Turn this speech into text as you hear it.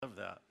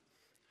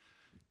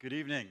Good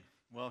evening.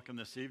 Welcome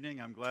this evening.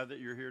 I'm glad that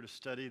you're here to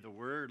study the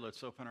Word.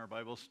 Let's open our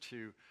Bibles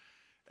to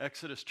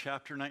Exodus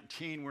chapter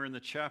 19. We're in the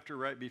chapter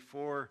right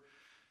before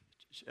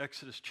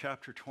Exodus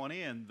chapter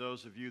 20, and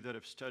those of you that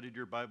have studied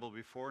your Bible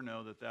before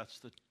know that that's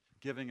the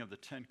giving of the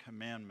Ten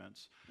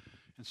Commandments.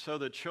 And so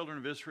the children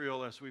of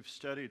Israel, as we've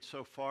studied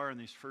so far in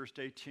these first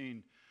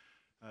 18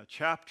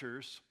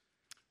 chapters,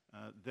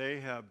 they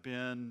have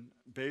been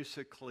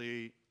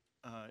basically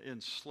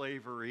in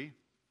slavery,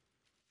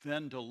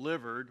 then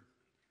delivered,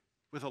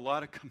 with a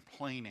lot of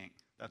complaining.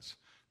 That's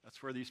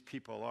where these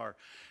people are.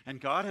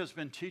 And God has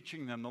been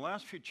teaching them. The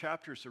last few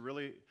chapters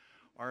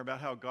are about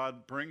how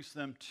God brings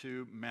them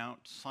to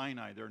Mount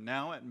Sinai. They're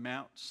now at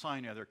Mount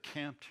Sinai. They're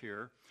camped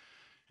here.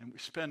 And we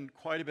spend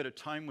quite a bit of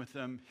time with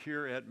them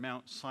here at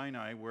Mount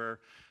Sinai, where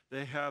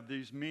they have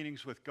these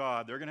meetings with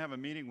God. They're going to have a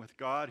meeting with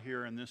God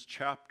here in this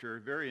chapter.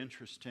 Very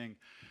interesting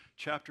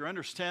chapter.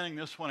 Understanding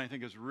this one, I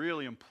think, is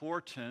really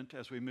important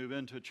as we move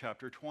into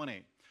chapter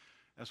 20.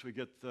 As we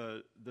get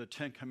the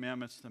Ten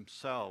Commandments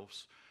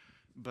themselves.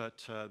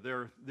 But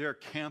they're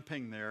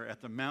camping there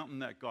at the mountain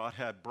that God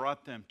had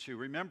brought them to.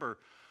 Remember,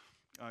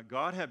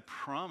 God had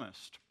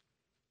promised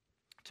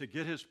to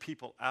get his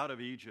people out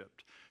of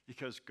Egypt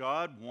because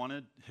God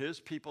wanted his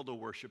people to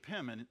worship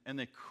him, and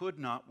they could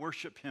not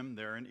worship him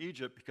there in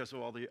Egypt because of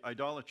all the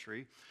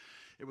idolatry.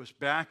 It was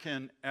back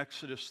in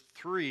Exodus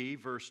 3,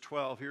 verse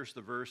 12. Here's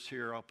the verse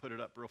here. I'll put it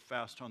up real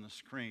fast on the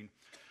screen.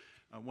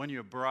 When you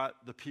have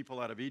brought the people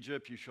out of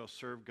Egypt, you shall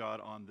serve God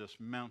on this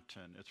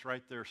mountain. It's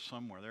right there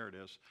somewhere. There it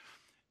is.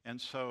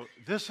 And so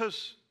this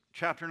is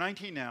chapter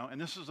 19 now, and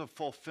this is a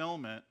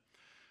fulfillment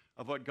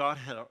of what God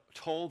had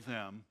told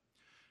them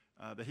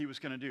that he was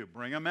going to do.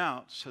 Bring them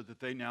out so that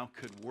they now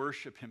could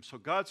worship him. So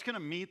God's going to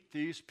meet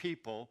these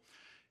people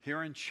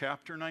here in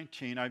chapter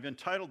 19. I've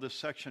entitled this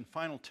section,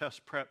 Final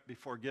Test Prep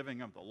Before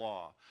Giving of the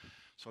Law.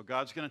 So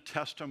God's going to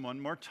test them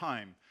one more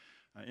time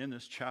in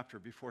this chapter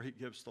before he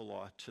gives the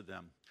law to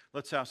them.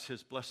 Let's ask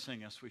his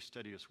blessing as we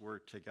study his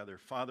word together.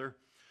 Father,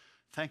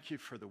 thank you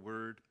for the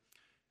word.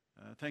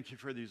 Thank you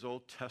for these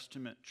Old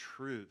Testament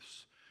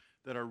truths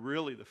that are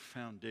really the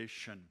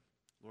foundation.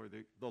 Lord,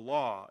 the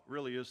law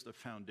really is the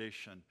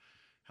foundation,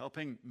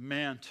 helping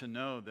man to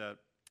know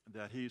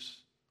that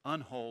he's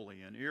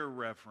unholy and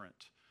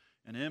irreverent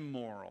and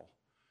immoral.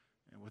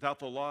 And without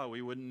the law,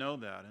 we wouldn't know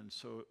that. And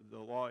so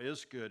the law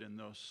is good in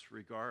those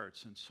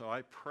regards. And so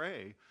I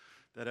pray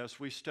that as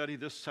we study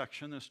this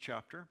section, this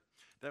chapter,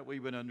 that we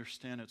would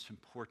understand its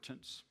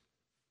importance.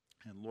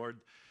 And Lord,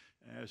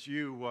 as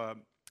you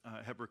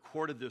have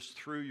recorded this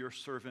through your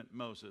servant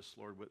Moses,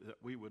 Lord, that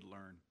we would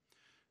learn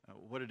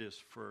what it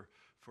is for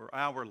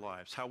our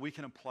lives, how we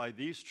can apply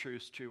these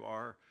truths to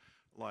our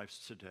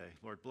lives today.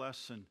 Lord,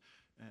 bless and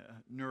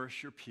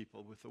nourish your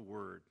people with the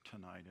word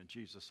tonight. In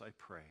Jesus, I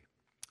pray.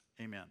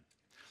 Amen.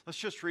 Let's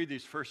just read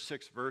these first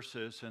 6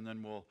 verses and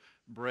then we'll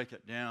break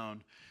it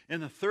down. In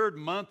the 3rd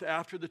month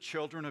after the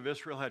children of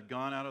Israel had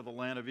gone out of the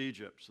land of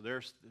Egypt. So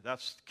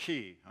that's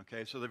key,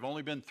 okay? So they've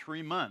only been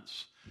 3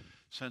 months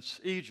since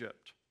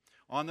Egypt.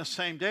 On the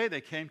same day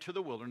they came to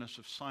the wilderness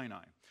of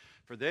Sinai.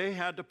 For they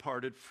had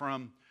departed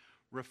from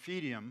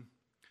Rephidim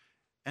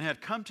and had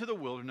come to the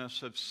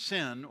wilderness of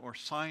Sin or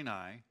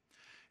Sinai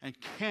and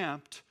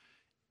camped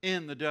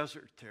in the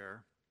desert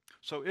there.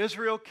 So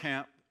Israel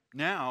camped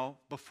now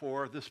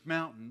before this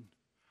mountain,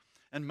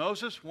 and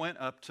Moses went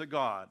up to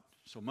God.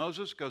 So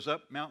Moses goes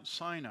up Mount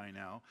Sinai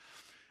now,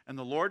 and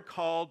the Lord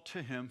called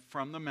to him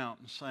from the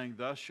mountain, saying,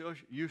 Thus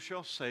you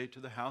shall say to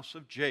the house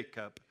of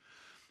Jacob,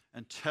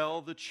 and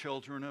tell the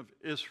children of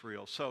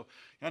Israel. So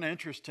kind of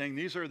interesting.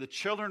 These are the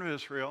children of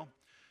Israel.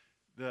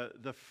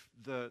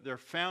 Their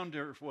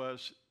founder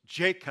was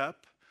Jacob.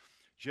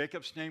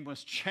 Jacob's name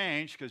was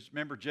changed because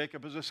remember,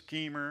 Jacob was a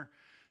schemer.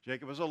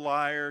 Jacob was a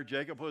liar.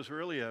 Jacob was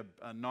really a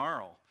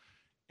gnarl.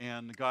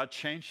 And God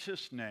changed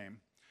his name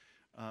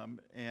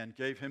and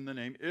gave him the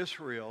name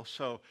Israel.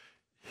 So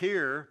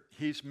here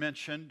he's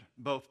mentioned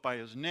both by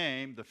his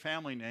name, the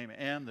family name,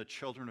 and the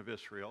children of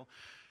Israel.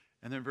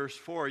 And then verse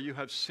 4, you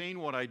have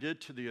seen what I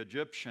did to the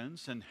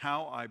Egyptians and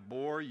how I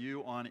bore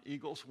you on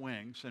eagle's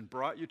wings and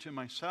brought you to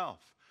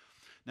myself.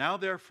 Now,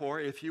 therefore,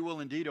 if you will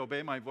indeed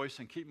obey my voice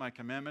and keep my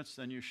commandments,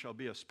 then you shall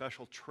be a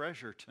special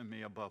treasure to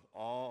me above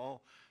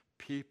all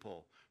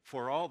people,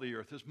 for all the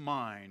earth is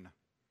mine.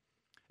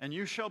 And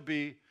you shall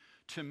be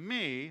to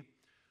me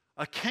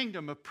a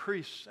kingdom of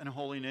priests and a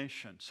holy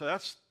nation. So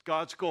that's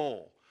God's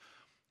goal.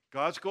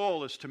 God's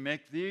goal is to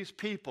make these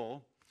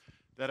people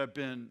that have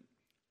been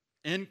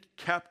in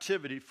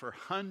captivity for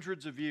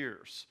hundreds of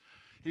years,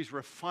 he's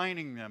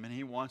refining them and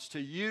he wants to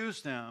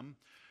use them.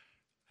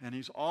 And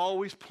he's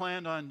always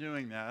planned on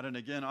doing that. And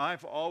again,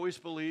 I've always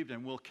believed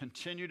and will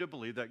continue to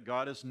believe that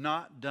God is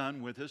not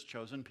done with his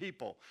chosen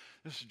people.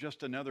 This is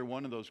just another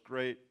one of those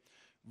great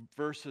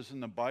verses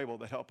in the Bible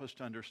that help us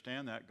to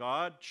understand that.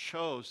 God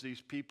chose these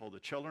people,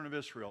 the children of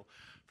Israel,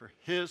 for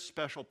his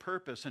special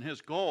purpose. And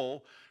his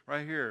goal,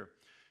 right here,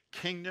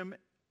 kingdom,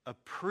 a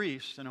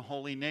priest, and a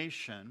holy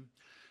nation.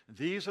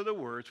 These are the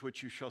words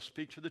which you shall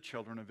speak to the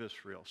children of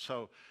Israel.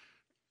 So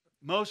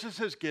Moses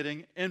is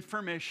getting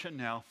information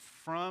now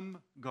from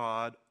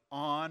God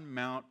on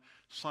Mount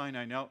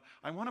Sinai. Now,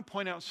 I want to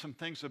point out some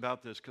things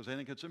about this because I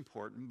think it's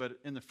important. But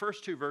in the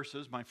first two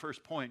verses, my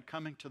first point,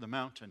 coming to the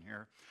mountain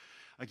here,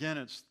 again,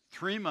 it's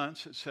 3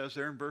 months, it says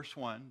there in verse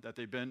 1, that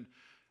they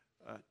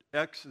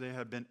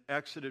have been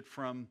exited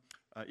from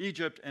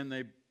Egypt, and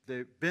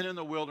they've been in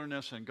the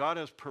wilderness, and God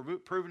has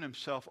proven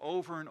himself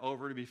over and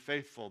over to be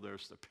faithful.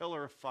 There's the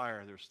pillar of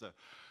fire. There's the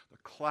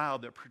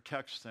cloud that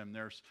protects them.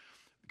 There's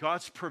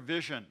God's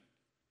provision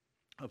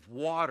of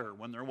water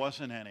when there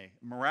wasn't any,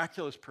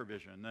 miraculous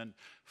provision. Then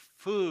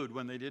food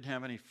when they didn't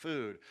have any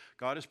food.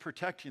 God is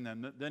protecting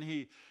them.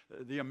 Then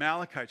the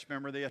Amalekites,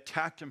 remember, they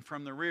attacked him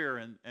from the rear,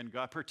 and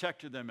God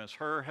protected them as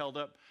Hur held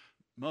up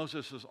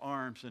Moses'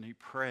 arms and he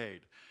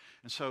prayed.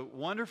 And so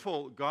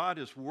wonderful, God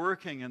is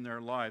working in their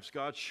lives.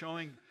 God's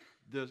showing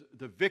the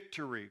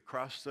victory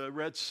across the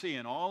Red Sea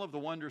and all of the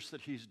wonders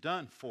that he's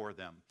done for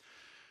them.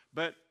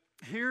 But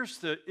here's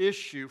the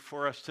issue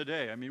for us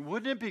today. I mean,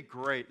 wouldn't it be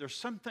great? There's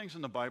some things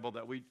in the Bible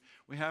that we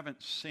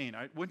haven't seen.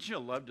 Wouldn't you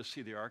love to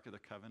see the Ark of the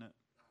Covenant?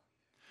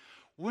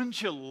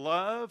 Wouldn't you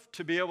love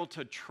to be able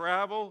to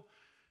travel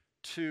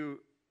to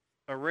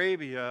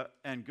Arabia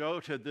and go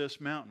to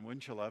this mountain?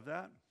 Wouldn't you love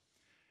that?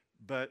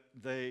 But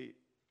they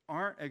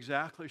aren't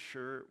exactly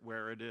sure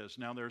where it is.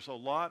 Now, there's a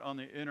lot on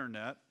the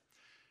internet.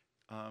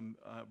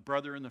 A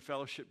brother in the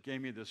fellowship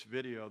gave me this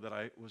video that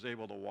I was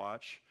able to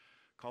watch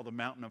called The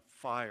Mountain of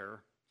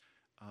Fire.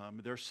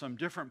 There's some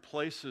different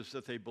places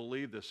that they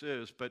believe this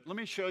is, but let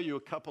me show you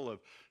a couple of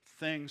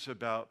things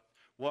about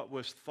what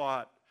was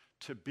thought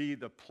to be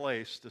the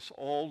place, this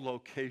old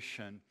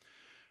location,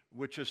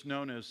 which is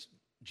known as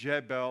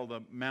Jebel,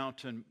 the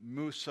mountain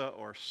Musa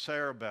or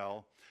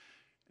Cerbel.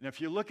 And if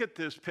you look at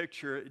this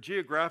picture,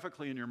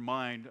 geographically in your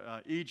mind,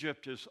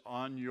 Egypt is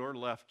on your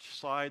left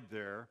side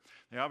there.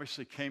 They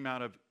obviously came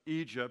out of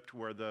Egypt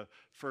where the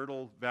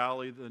fertile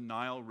valley, the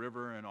Nile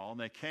River and all, and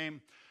they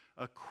came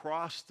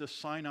across the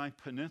Sinai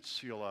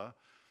Peninsula.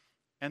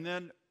 And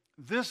then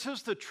this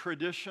is the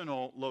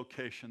traditional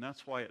location.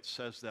 That's why it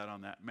says that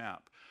on that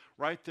map.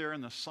 Right there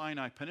in the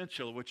Sinai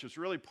Peninsula, which is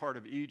really part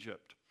of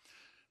Egypt.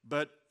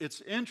 But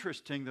it's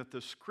interesting that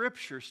the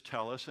scriptures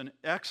tell us in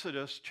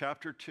Exodus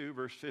chapter 2,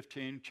 verse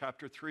 15,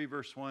 chapter 3,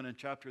 verse 1, and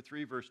chapter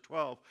 3, verse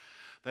 12,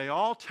 they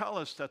all tell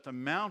us that the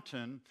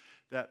mountain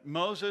that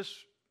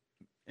Moses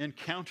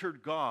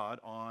encountered God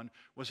on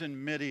was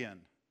in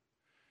Midian.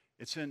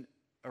 It's in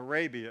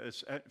Arabia.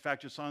 In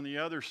fact, it's on the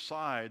other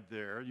side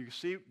there. You can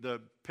see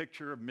the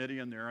picture of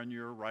Midian there on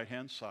your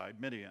right-hand side,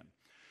 Midian.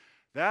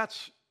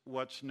 That's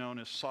what's known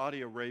as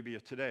Saudi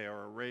Arabia today,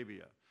 or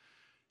Arabia.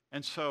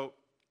 And so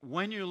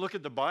when you look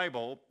at the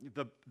Bible,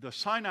 the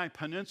Sinai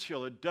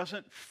Peninsula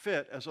doesn't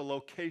fit as a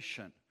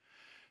location.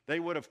 They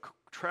would have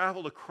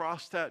traveled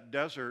across that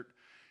desert,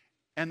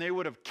 and they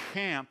would have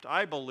camped,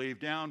 I believe,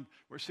 down,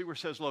 where it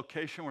says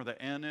location where the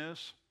N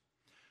is?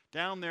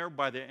 Down there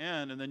by the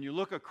end, and then you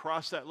look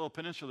across that little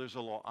peninsula, there's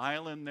a little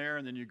island there,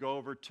 and then you go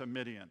over to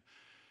Midian.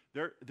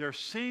 There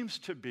seems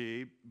to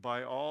be,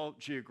 by all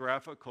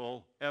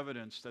geographical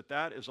evidence,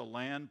 that is a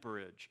land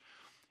bridge.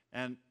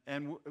 And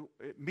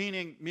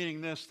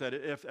meaning this, that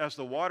if as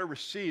the water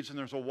recedes and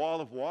there's a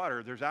wall of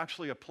water, there's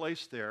actually a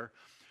place there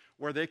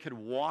where they could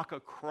walk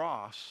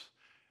across,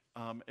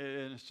 and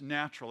it's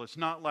natural. It's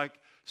not like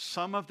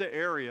some of the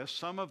area,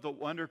 some of the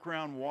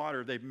underground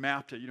water, they've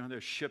mapped it. You know,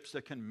 there's ships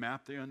that can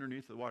map the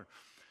underneath the water.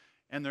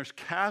 And there's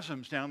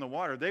chasms down the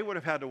water. They would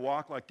have had to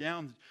walk like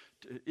down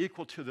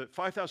equal to the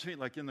 5,000 feet,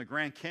 like in the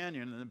Grand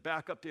Canyon, and then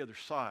back up the other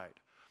side.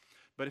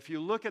 But if you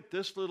look at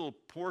this little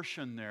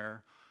portion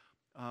there,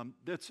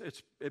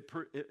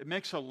 it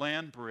makes a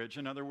land bridge.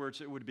 In other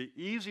words, it would be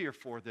easier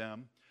for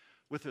them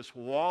with this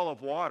wall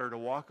of water to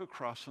walk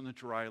across on the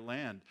dry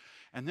land.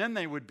 And then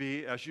they would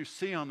be, as you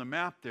see on the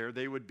map there,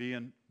 they would be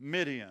in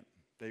Midian.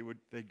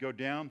 They'd go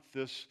down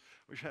this,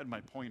 I wish I had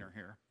my pointer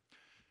here.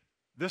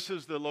 This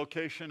is the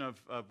location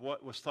of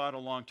what was thought a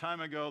long time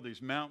ago,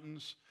 these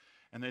mountains,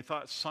 and they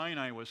thought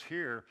Sinai was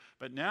here,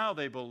 but now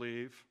they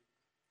believe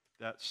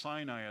that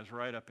Sinai is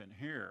right up in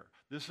here.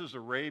 This is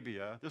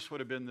Arabia. This would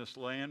have been this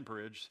land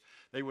bridge.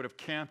 They would have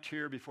camped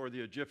here before the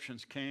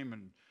Egyptians came,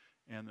 and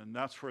then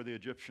that's where the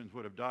Egyptians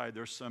would have died.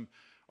 There's some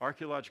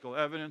archaeological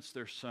evidence.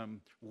 There's some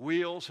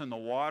wheels in the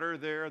water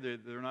there.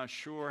 They're not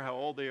sure how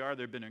old they are.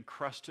 They've been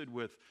encrusted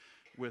with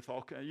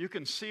all. You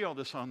can see all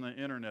this on the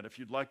internet. If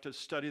you'd like to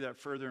study that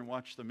further and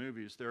watch the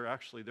movies,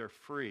 they're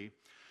free.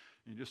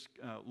 You just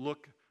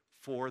look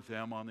for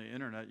them on the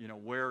internet. You know,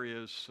 where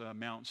is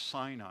Mount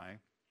Sinai?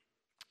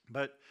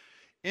 But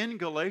in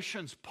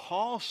Galatians,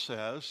 Paul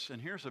says,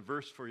 and here's a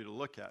verse for you to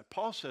look at.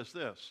 Paul says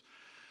this,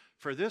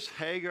 for this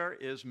Hagar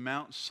is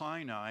Mount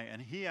Sinai, and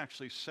he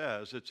actually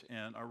says it's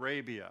in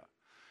Arabia.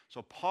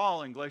 So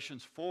Paul in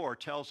Galatians 4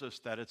 tells us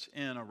that it's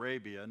in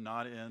Arabia,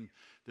 not in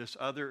this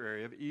other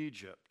area of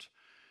Egypt.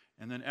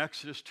 And then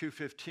Exodus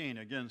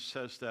 2:15 again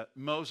says that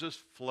Moses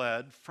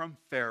fled from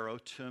Pharaoh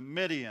to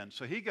Midian.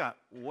 So he got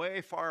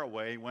way far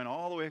away, went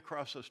all the way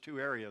across those two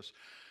areas,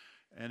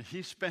 and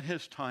he spent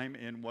his time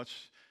in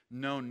what's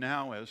known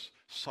now as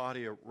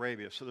Saudi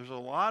Arabia. So there's a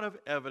lot of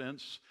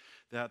evidence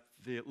that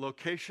the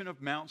location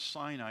of Mount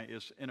Sinai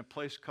is in a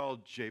place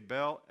called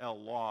Jebel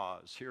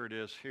el-Lawz. Here it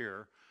is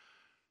here.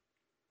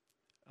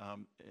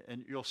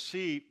 And you'll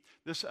see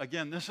this,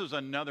 again, this is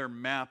another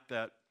map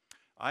that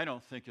I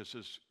don't think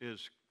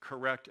is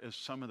correct as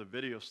some of the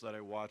videos that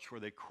I watched where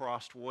they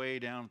crossed way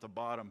down at the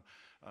bottom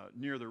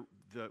near the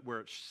where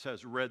it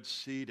says Red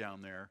Sea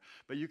down there.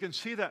 But you can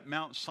see that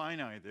Mount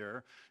Sinai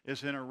there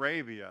is in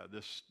Arabia,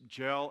 this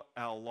Jebel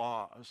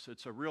el-Lawz.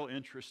 It's a real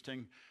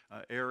interesting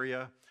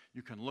area.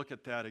 You can look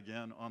at that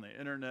again on the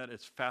internet.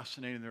 It's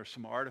fascinating. There's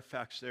some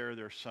artifacts there.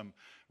 There's some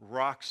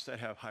rocks that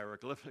have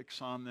hieroglyphics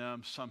on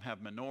them. Some have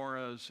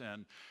menorahs.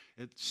 And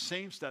it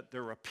seems that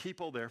there were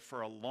people there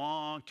for a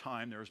long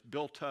time. There's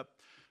built up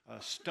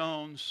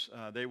stones.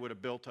 They would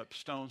have built up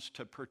stones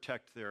to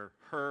protect their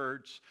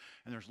herds.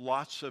 And there's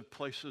lots of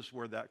places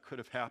where that could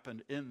have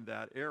happened in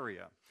that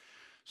area.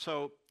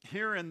 So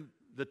here in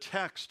the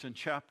text in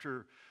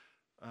chapter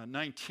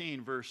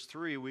 19, verse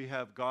 3, we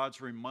have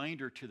God's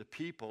reminder to the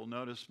people.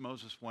 Notice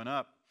Moses went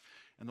up,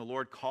 and the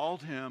Lord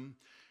called him,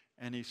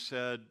 and he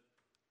said,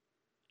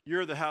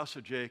 "You're the house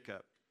of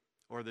Jacob,"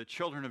 or the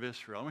children of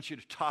Israel. I want you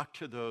to talk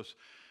to those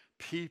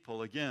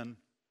people. Again,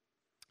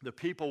 the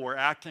people were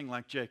acting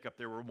like Jacob.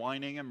 They were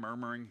whining and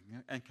murmuring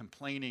and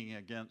complaining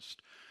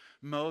against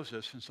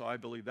Moses, and so I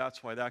believe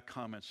that's why that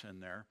comment's in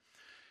there.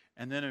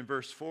 And then in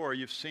verse 4,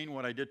 you've seen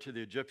what I did to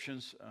the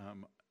Egyptians,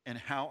 and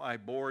how I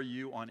bore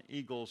you on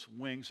eagle's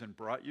wings and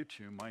brought you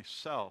to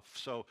myself.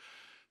 So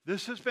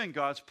this has been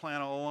God's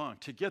plan all along,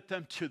 to get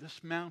them to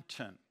this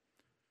mountain.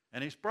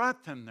 And he's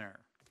brought them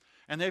there.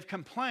 And they've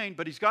complained,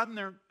 but he's gotten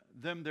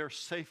them there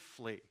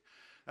safely.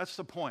 That's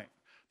the point.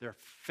 They're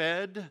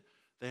fed.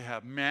 They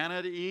have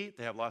manna to eat.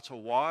 They have lots of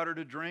water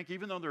to drink.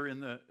 Even though they're in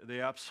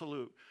the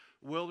absolute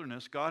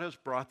wilderness, God has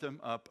brought them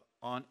up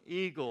on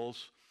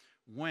eagle's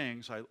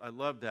wings. I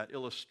love that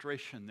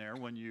illustration there.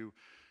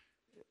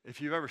 If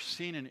you've ever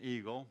seen an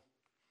eagle,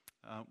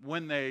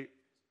 when they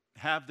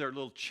have their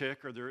little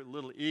chick or their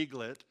little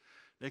eaglet,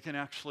 they can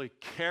actually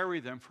carry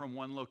them from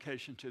one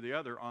location to the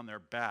other on their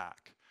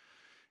back.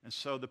 And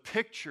so the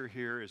picture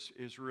here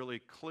is really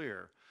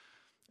clear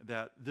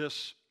that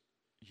this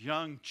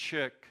young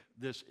chick,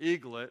 this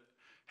eaglet,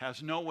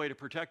 has no way to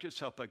protect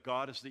itself, but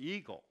God is the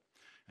eagle.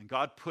 And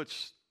God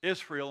puts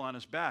Israel on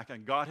his back,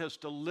 and God has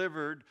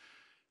delivered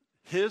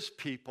his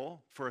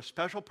people for a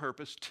special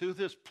purpose to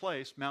this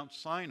place, Mount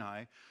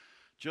Sinai,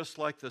 just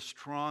like the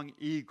strong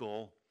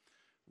eagle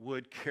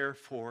would care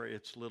for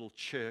its little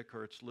chick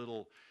or its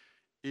little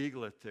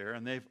eaglet there.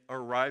 And they've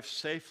arrived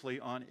safely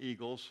on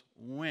eagle's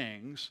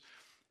wings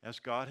as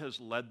God has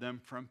led them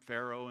from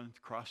Pharaoh and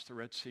across the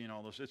Red Sea and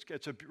all those.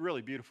 It's a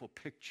really beautiful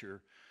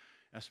picture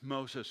as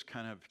Moses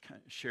kind of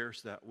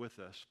shares that with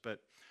us.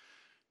 But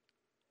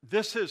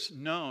this is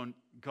known,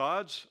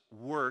 God's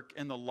work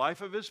in the life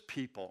of his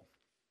people.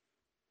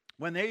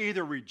 When they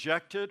either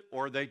reject it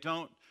or they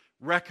don't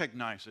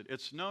recognize it,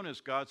 it's known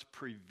as God's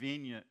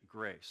prevenient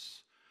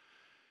grace.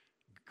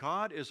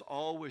 God is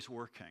always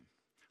working.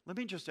 Let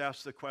me just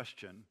ask the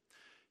question.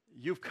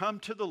 You've come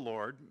to the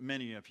Lord,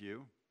 many of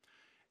you,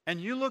 and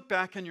you look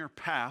back in your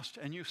past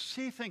and you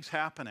see things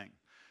happening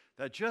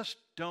that just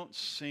don't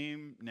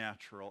seem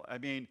natural. I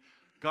mean,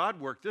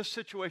 God worked this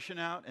situation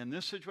out and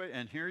this situation,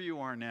 and here you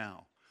are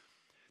now.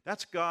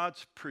 That's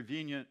God's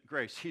prevenient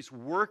grace. He's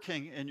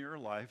working in your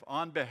life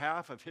on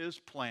behalf of his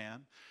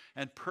plan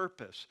and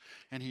purpose.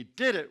 And he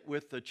did it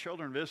with the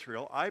children of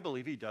Israel. I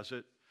believe he does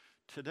it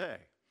today.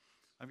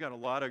 I've got a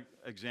lot of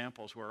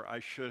examples where I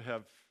should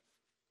have,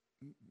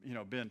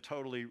 been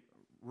totally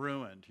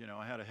ruined.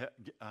 I had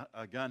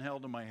a gun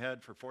held to my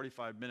head for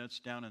 45 minutes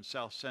down in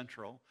South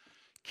Central,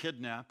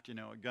 kidnapped, at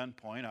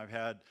gunpoint. I've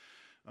had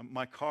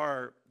my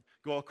car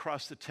go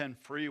across the 10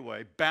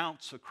 freeway,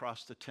 bounce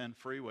across the 10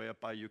 freeway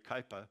up by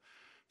Yucaipa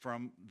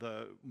from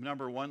the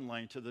number 1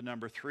 lane to the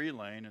number 3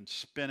 lane and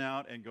spin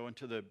out and go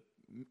into the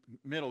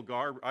middle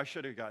guard. I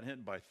should have gotten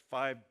hit by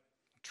 5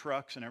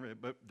 trucks and everything,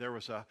 but there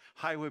was a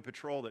highway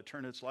patrol that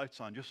turned its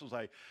lights on just as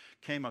I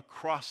came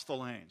across the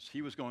lanes.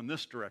 He was going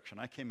this direction.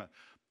 I came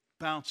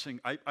bouncing.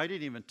 I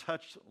didn't even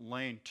touch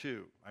lane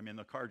 2. I mean,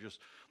 the car just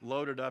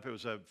loaded up. It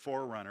was a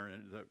 4Runner,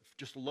 and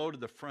just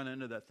loaded the front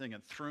end of that thing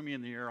and threw me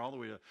in the air all the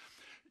way to...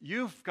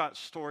 You've got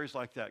stories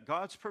like that.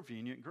 God's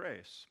prevenient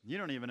grace. You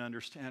don't even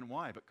understand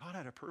why, but God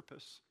had a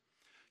purpose.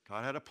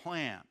 God had a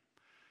plan.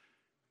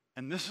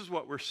 And this is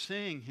what we're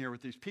seeing here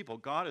with these people.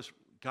 God is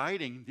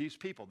guiding these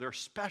people. They're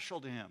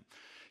special to him.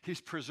 He's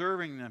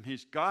preserving them.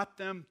 He's got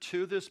them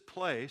to this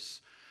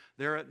place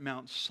there at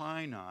Mount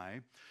Sinai.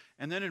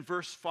 And then in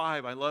verse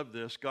 5, I love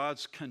this,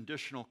 God's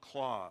conditional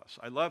clause.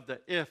 I love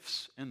the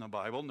ifs in the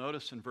Bible.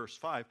 Notice in verse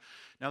 5,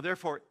 now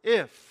therefore,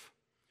 if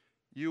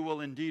you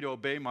will indeed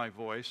obey my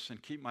voice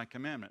and keep my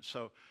commandments,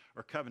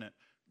 or covenant.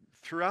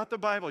 Throughout the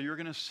Bible, you're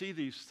going to see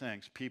these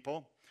things,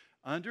 people.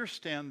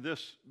 Understand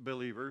this,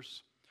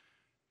 believers.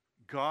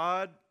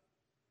 God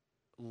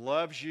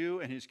loves you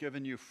and he's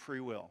given you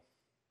free will.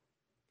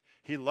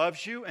 He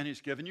loves you and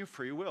he's given you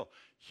free will.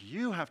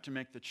 You have to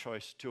make the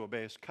choice to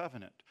obey his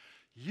covenant.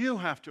 You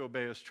have to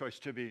obey his choice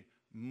to be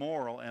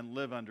moral and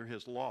live under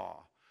his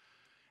law.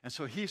 And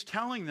so he's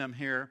telling them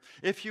here,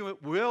 if you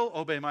will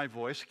obey my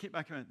voice, keep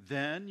my command,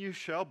 then you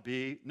shall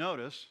be,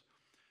 notice,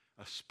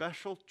 a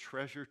special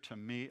treasure to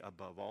me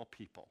above all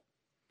people.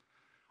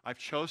 I've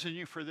chosen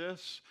you for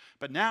this,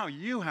 but now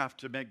you have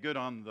to make good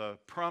on the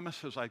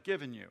promises I've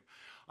given you.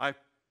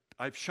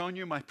 I've shown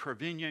you my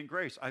prevenient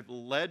grace. I've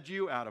led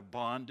you out of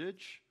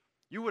bondage.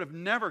 You would have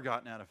never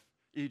gotten out of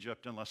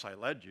Egypt unless I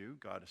led you,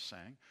 God is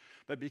saying.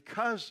 But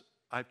because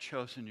I've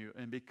chosen you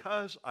and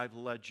because I've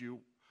led you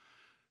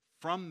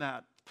from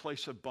that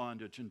place of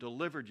bondage and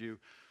delivered you,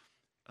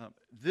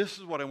 this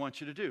is what I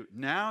want you to do.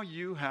 Now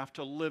you have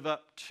to live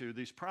up to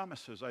these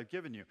promises I've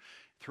given you.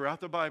 Throughout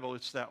the Bible,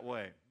 it's that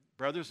way.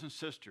 Brothers and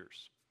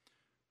sisters,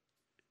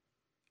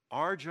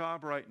 our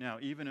job right now,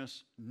 even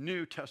as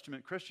New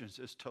Testament Christians,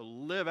 is to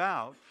live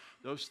out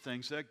those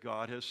things that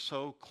God has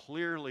so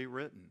clearly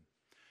written.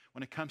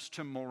 When it comes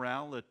to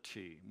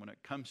morality, when it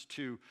comes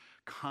to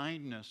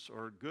kindness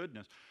or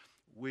goodness,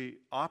 we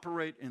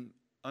operate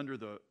under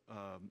the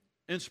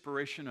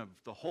inspiration of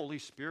the Holy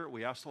Spirit.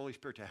 We ask the Holy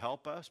Spirit to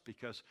help us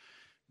because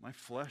my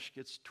flesh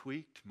gets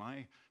tweaked,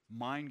 my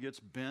mind gets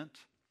bent,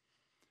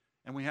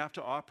 and we have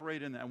to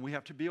operate in that, and we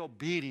have to be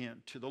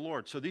obedient to the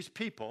Lord. So these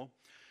people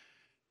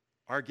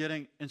are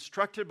getting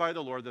instructed by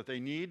the Lord that they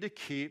need to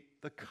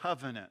keep the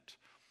covenant.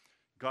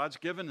 God's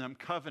given them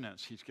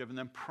covenants. He's given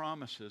them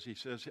promises. He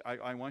says,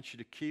 I want you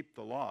to keep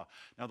the law.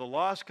 Now, the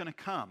law is going to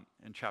come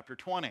in chapter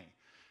 20.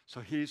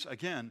 So he's,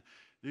 again,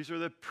 these are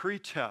the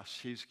pre-tests.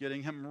 He's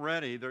getting him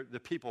ready, the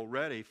people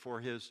ready for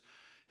his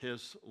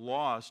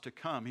laws to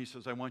come. He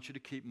says, I want you to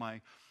keep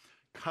my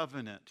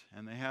covenant.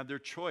 And they have their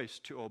choice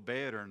to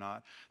obey it or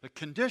not. The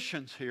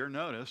conditions here,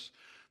 notice,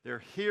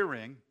 they're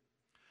hearing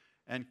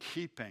and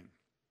keeping.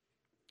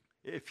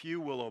 If you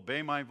will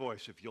obey my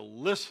voice, if you'll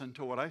listen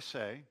to what I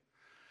say,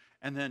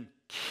 and then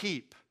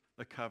keep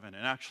the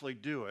covenant, actually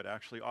do it,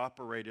 actually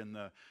operate in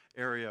the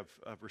area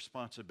of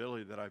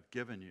responsibility that I've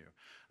given you.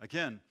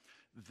 Again,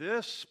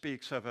 this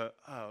speaks of a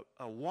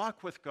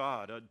walk with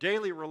God, a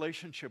daily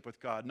relationship with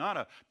God, not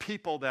a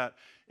people that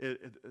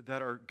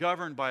are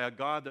governed by a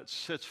God that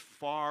sits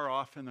far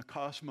off in the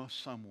cosmos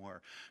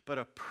somewhere, but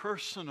a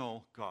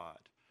personal God.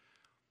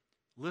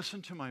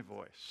 Listen to my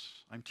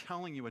voice. I'm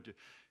telling you what to do.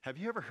 Have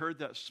you ever heard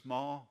that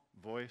small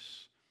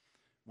voice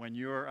when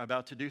you're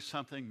about to do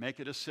something, make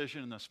a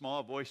decision, and the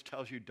small voice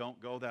tells you don't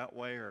go that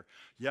way or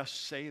yes,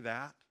 say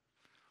that?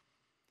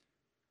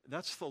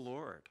 That's the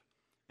Lord.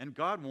 And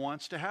God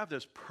wants to have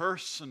this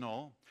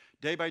personal,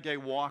 day-by-day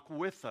walk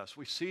with us.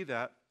 We see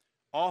that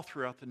all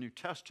throughout the New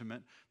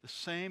Testament. The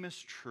same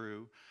is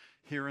true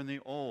here in the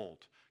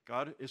Old.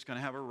 God is going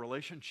to have a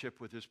relationship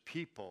with his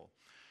people.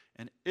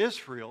 And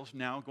Israel's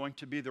now going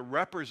to be the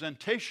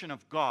representation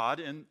of God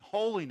in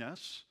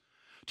holiness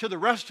to the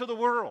rest of the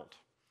world,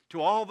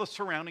 to all the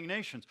surrounding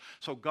nations.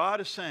 So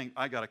God is saying,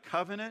 I got a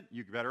covenant,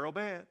 you better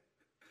obey it.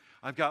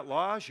 I've got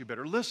laws, you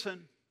better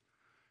listen,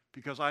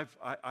 because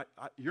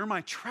you're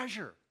my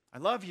treasure. I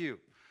love you,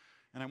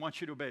 and I want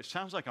you to obey. It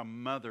sounds like a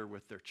mother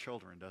with their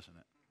children, doesn't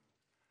it?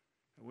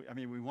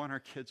 We want our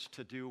kids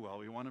to do well.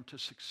 We want them to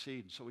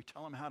succeed. So we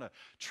tell them how to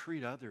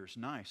treat others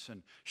nice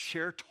and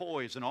share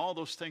toys and all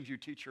those things you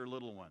teach your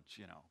little ones,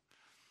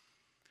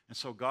 And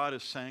so God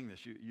is saying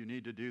this. You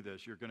need to do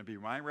this. You're going to be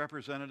my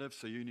representative,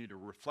 so you need to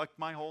reflect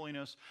my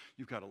holiness.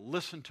 You've got to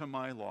listen to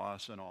my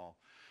laws and all.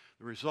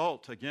 The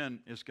result, again,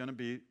 is going to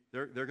be,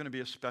 they're going to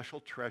be a special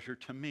treasure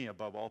to me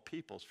above all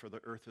peoples, for the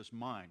earth is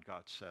mine,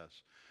 God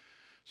says.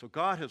 So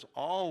God has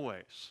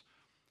always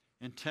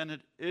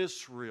intended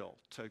Israel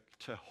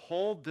to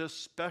hold this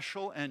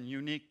special and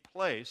unique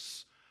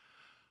place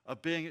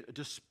of being a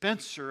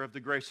dispenser of the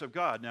grace of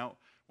God. Now,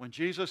 when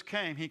Jesus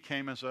came, he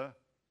came as a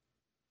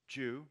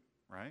Jew,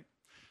 right?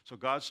 So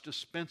God's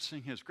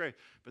dispensing his grace.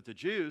 But the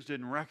Jews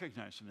didn't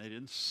recognize him. They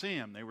didn't see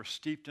him. They were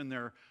steeped in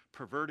their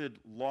perverted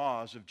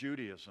laws of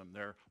Judaism,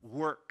 their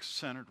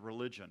work-centered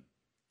religion.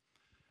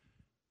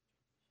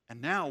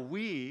 And now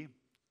we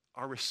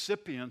are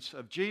recipients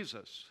of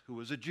Jesus, who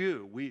was a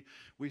Jew.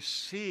 We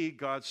see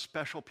God's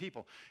special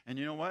people. And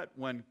you know what?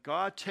 When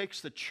God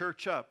takes the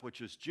church up, which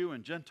is Jew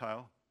and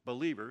Gentile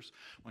believers,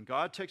 when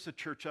God takes the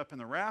church up in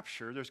the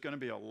rapture, there's going to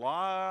be a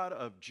lot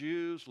of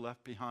Jews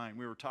left behind.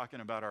 We were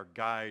talking about our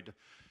guide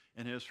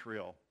in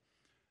Israel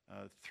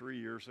 3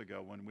 years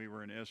ago when we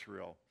were in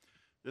Israel.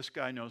 This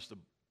guy knows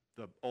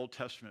the Old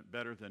Testament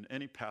better than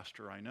any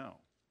pastor I know.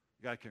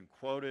 The guy can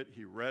quote it.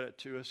 He read it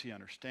to us. He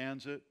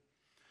understands it.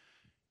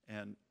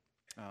 And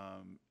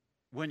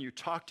when you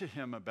talk to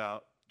him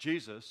about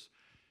Jesus,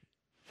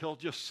 he'll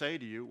just say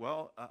to you,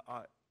 well,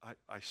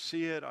 I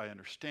see it, I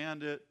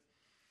understand it,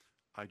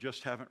 I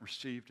just haven't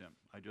received him.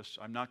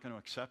 I'm not going to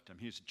accept him.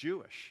 He's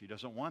Jewish. He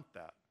doesn't want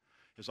that.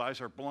 His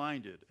eyes are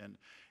blinded.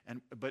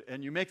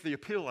 And you make the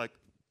appeal like,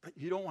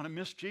 you don't want to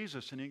miss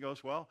Jesus. And he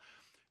goes, well,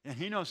 And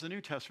he knows the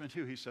New Testament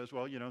too. He says,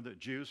 well, the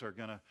Jews are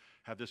going to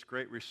have this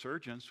great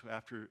resurgence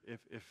after,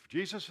 if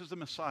Jesus is the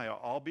Messiah,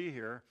 I'll be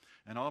here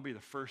and I'll be the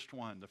first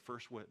one, the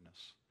first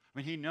witness. I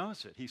mean, he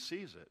knows it. He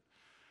sees it.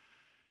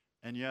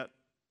 And yet,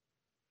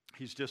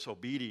 he's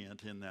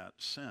disobedient in that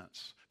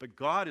sense. But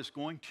God is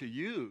going to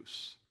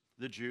use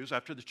the Jews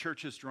after the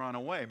church is drawn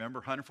away. Remember,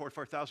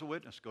 144,000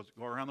 witnesses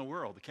go around the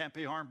world. They can't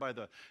be harmed by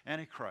the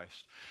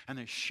Antichrist. And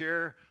they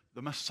share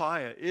the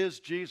Messiah is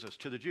Jesus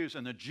to the Jews.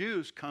 And the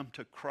Jews come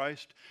to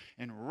Christ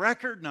in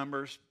record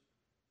numbers,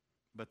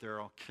 but they're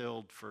all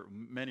killed.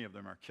 Many of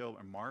them are killed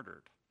and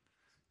martyred.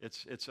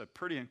 It's a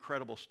pretty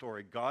incredible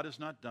story. God is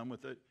not done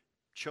with the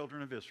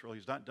children of Israel.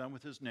 He's not done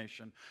with his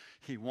nation.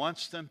 He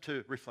wants them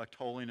to reflect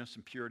holiness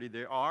and purity.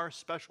 They are a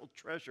special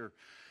treasure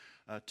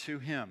to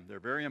him. They're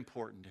very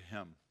important to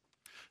him.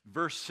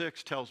 Verse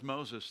 6 tells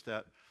Moses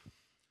that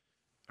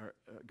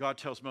God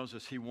tells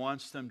Moses he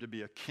wants them to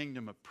be a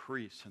kingdom of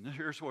priests. And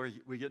here's where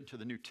we get into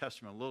the New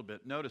Testament a little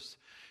bit. Notice,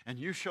 and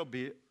you shall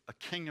be a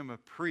kingdom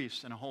of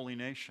priests and a holy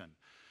nation.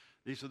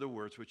 These are the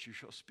words which you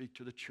shall speak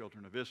to the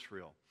children of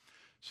Israel.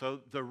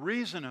 So the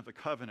reason of the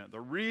covenant, the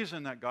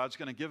reason that God's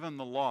going to give them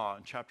the law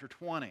in chapter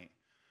 20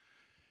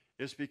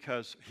 is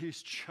because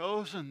he's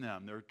chosen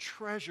them. They're a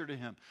treasure to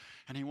him.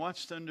 And he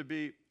wants them to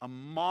be a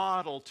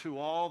model to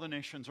all the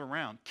nations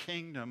around.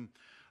 Kingdom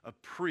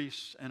of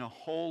priests and a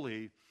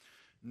holy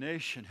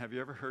nation. Have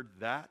you ever heard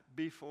that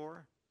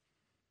before?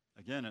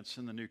 Again, it's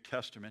in the New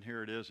Testament.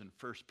 Here it is in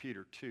 1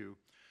 Peter 2,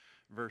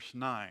 verse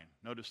 9.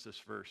 Notice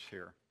this verse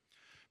here.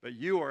 But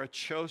you are a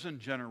chosen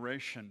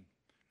generation,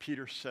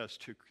 Peter says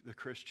to the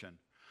Christian,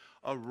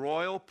 a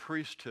royal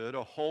priesthood,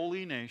 a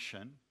holy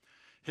nation,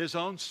 his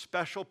own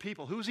special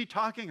people. Who's he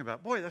talking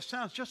about? Boy, that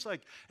sounds just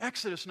like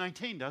Exodus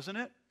 19, doesn't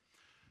it?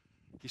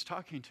 He's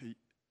talking to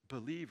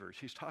believers.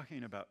 He's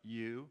talking about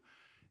you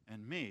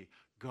and me.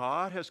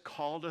 God has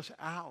called us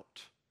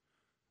out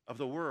of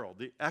the world,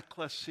 the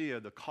ecclesia,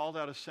 the called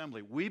out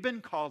assembly. We've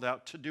been called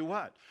out to do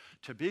what?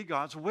 To be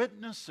God's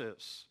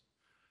witnesses.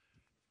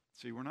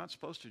 See, we're not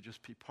supposed to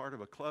just be part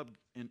of a club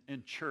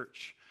in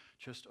church.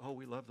 Just,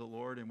 we love the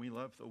Lord and we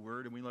love the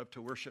Word and we love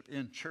to worship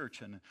in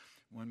church. And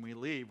when we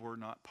leave, we're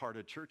not part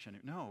of church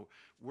anymore. No,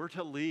 we're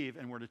to leave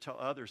and we're to tell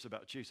others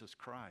about Jesus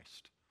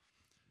Christ.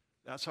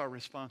 That's our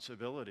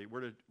responsibility.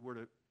 We're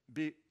to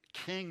be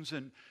kings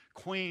and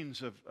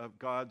queens of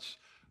God's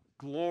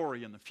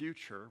glory in the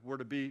future. We're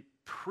to be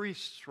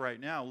priests right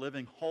now,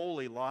 living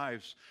holy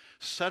lives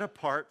set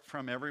apart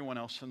from everyone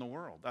else in the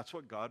world. That's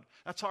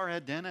our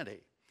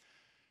identity.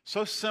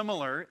 So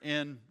similar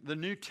in the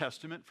New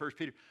Testament, 1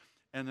 Peter,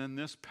 and then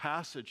this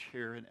passage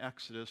here in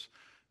Exodus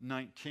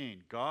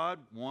 19. God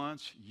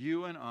wants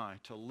you and I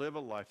to live a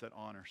life that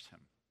honors him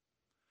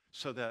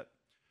so that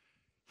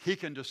he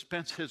can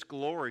dispense his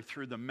glory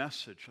through the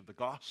message of the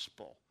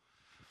gospel.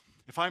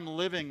 If I'm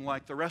living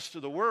like the rest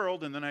of the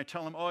world and then I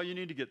tell them, you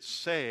need to get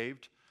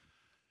saved,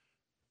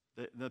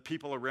 the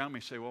people around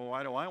me say, well,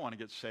 why do I want to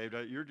get saved?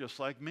 You're just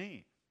like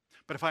me.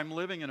 But if I'm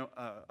living in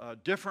a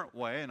different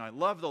way and I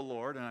love the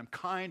Lord and I'm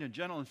kind and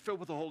gentle and filled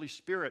with the Holy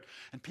Spirit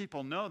and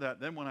people know that,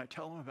 then when I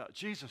tell them about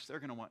Jesus, they're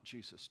going to want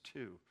Jesus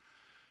too.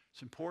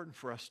 It's important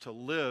for us to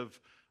live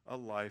a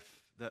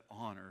life that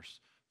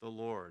honors the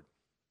Lord.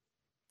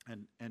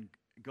 And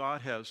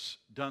God has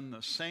done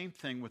the same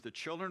thing with the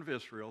children of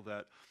Israel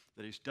that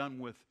he's done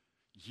with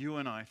you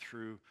and I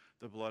through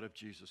the blood of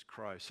Jesus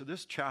Christ. So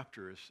this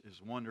chapter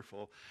is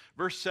wonderful.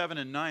 Verse 7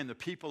 and 9, the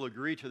people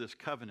agree to this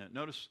covenant.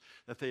 Notice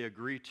that they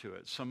agree to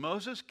it. So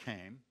Moses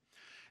came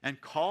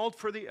and called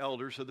for the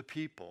elders of the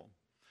people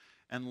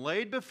and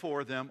laid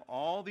before them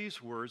all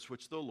these words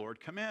which the Lord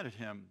commanded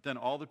him. Then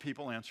all the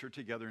people answered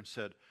together and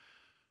said,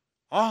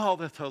 all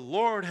that the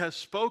Lord has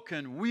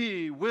spoken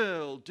we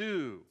will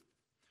do.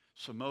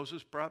 So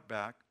Moses brought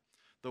back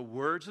the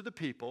words of the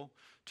people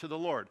to the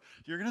Lord.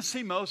 You're going to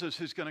see Moses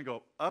who's going to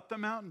go up the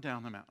mountain,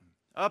 down the mountain,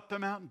 up the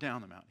mountain,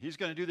 down the mountain. He's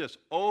going to do this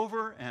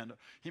over and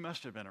he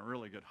must have been a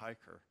really good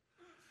hiker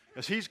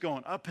because he's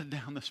going up and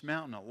down this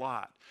mountain a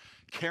lot,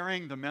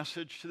 carrying the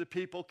message to the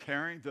people,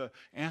 carrying the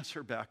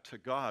answer back to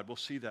God. We'll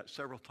see that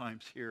several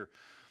times here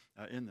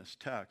in this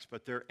text.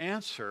 But their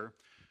answer,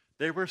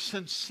 they were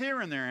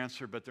sincere in their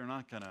answer, but they're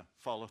not going to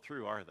follow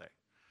through, are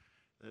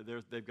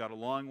they? They've got a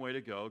long way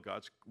to go.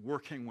 God's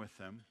working with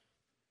them.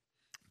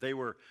 They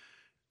were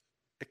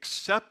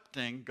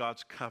accepting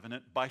God's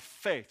covenant by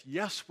faith.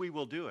 Yes, we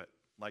will do it,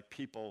 like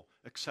people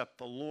accept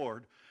the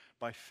Lord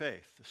by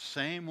faith. The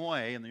same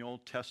way in the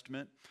Old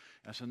Testament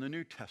as in the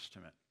New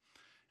Testament.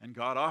 And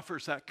God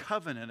offers that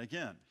covenant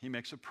again. He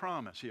makes a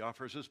promise. He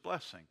offers his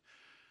blessing.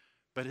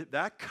 But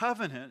that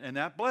covenant and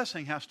that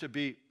blessing has to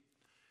be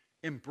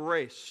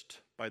embraced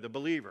by the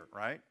believer,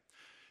 right?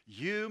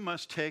 You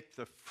must take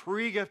the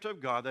free gift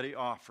of God that he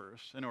offers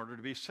in order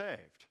to be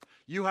saved.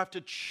 You have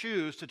to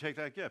choose to take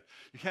that gift.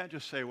 You can't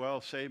just say, well,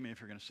 save me if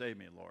you're going to save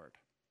me, Lord.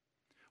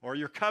 Or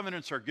your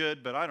covenants are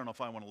good, but I don't know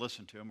if I want to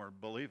listen to them or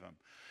believe them.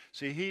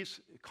 See, he's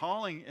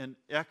calling in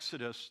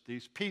Exodus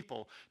these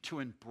people to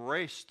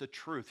embrace the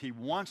truth. He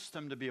wants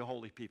them to be a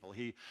holy people.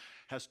 He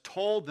has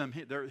told them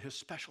they're his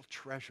special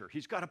treasure.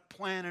 He's got a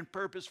plan and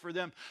purpose for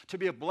them to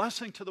be a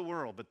blessing to the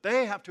world, but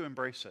they have to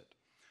embrace it.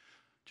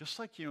 Just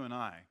like you and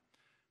I,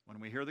 when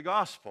we hear the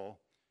gospel,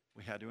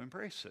 we had to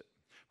embrace it.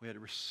 We had to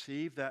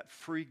receive that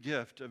free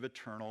gift of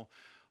eternal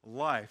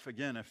life.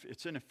 Again, if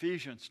it's in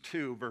Ephesians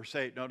 2, verse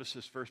 8, notice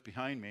this verse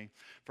behind me.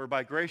 For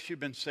by grace you've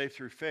been saved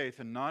through faith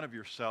and not of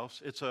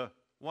yourselves. It's a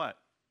what?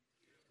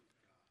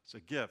 It's a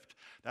gift.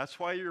 That's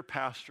why your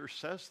pastor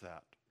says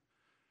that.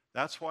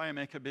 That's why I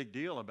make a big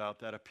deal about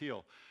that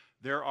appeal.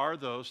 There are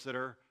those that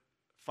are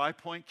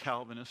 5-point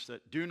Calvinists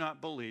that do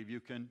not believe you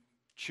can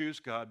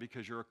choose God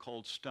because you're a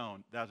cold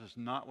stone. That is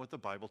not what the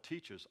Bible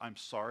teaches. I'm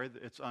sorry,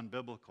 it's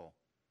unbiblical.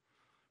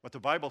 What the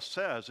Bible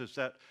says is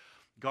that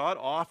God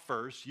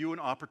offers you an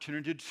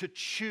opportunity to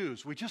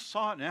choose. We just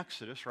saw it in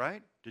Exodus,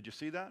 right? Did you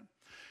see that?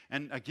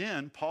 And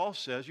again, Paul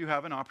says you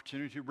have an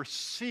opportunity to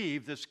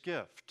receive this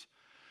gift,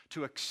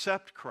 to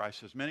accept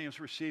Christ. As many as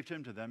received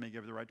him, to them he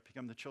gave the right to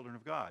become the children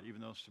of God,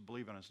 even those who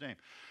believe on his name.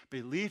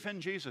 Belief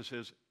in Jesus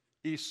is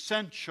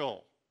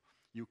essential.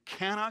 You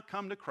cannot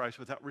come to Christ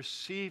without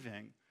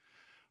receiving,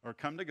 or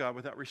come to God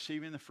without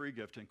receiving the free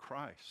gift in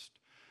Christ.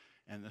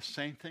 And the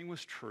same thing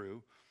was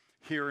true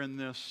here in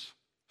this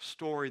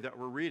story that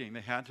we're reading.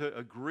 They had to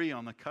agree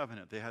on the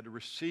covenant. They had to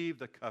receive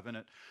the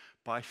covenant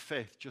by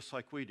faith, just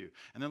like we do.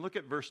 And then look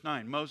at verse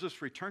 9.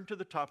 Moses returned to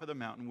the top of the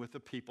mountain with the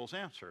people's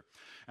answer.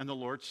 And the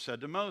Lord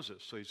said to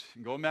Moses, so he's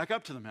going back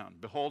up to the mountain,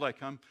 behold, I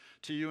come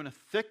to you in a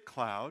thick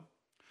cloud,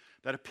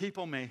 that a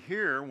people may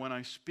hear when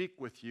I speak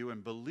with you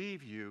and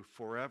believe you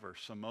forever.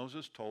 So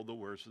Moses told the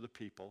words of the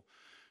people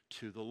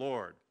to the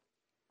Lord.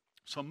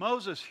 So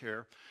Moses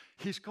here,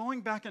 he's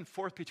going back and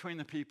forth between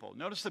the people.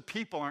 Notice the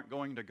people aren't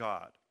going to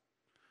God.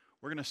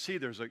 We're going to see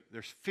there's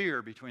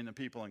fear between the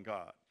people and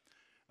God,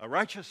 a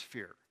righteous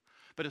fear.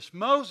 But it's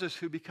Moses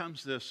who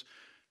becomes this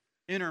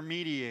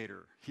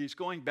intermediator. He's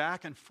going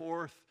back and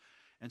forth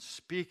and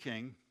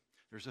speaking.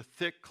 There's a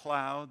thick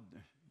cloud,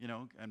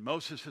 and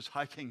Moses is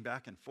hiking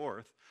back and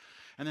forth.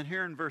 And then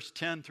here in verse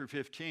 10 through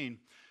 15,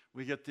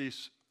 we get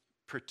these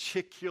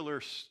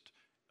particular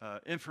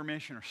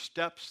information or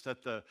steps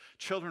that the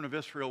children of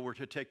Israel were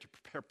to take to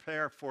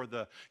prepare for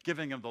the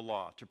giving of the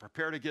law, to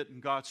prepare to get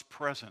in God's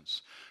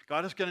presence.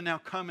 God is going to now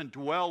come and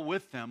dwell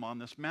with them on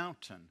this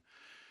mountain.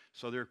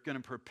 So they're going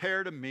to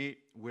prepare to meet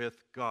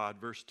with God.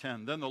 Verse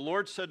 10, then the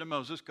Lord said to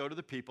Moses, go to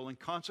the people and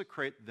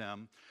consecrate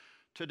them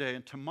today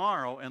and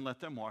tomorrow and let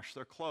them wash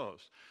their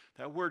clothes.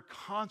 That word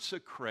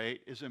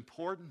consecrate is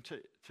important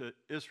to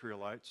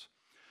Israelites,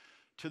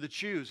 to the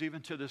Jews,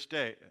 even to this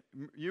day.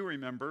 You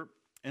remember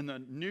in the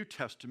New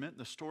Testament,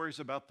 the stories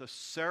about the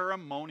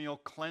ceremonial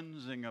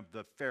cleansing of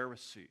the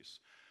Pharisees.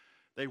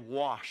 They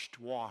washed.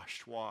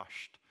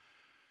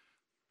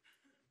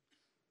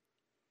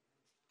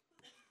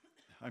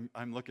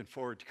 I'm looking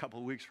forward to a couple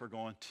of weeks. We're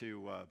going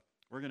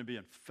to be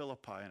in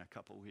Philippi in a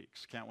couple of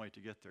weeks. Can't wait to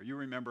get there. You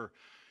remember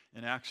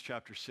in Acts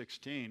chapter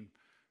 16,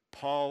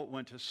 Paul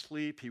went to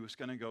sleep. He was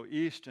going to go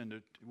east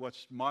into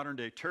what's modern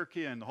day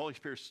Turkey, and the Holy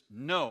Spirit said,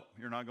 no,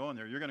 you're not going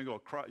there. You're going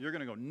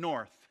to go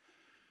north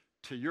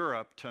to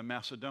Europe, to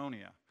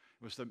Macedonia.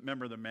 It was the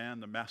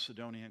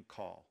Macedonian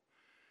call.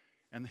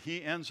 And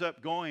he ends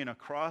up going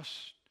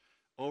across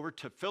over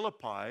to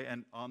Philippi,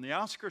 and on the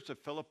outskirts of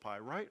Philippi,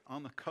 right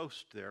on the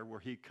coast there where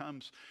he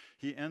comes,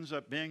 he ends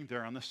up being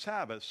there on the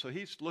Sabbath. So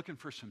he's looking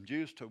for some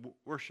Jews to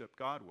worship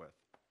God with.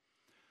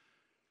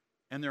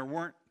 And there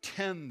weren't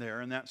 10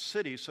 there in that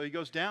city, so he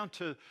goes down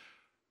to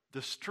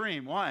the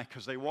stream. Why?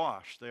 Because they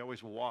washed. They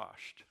always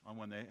washed on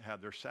when they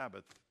had their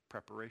Sabbath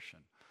preparation.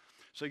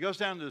 So he goes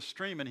down to the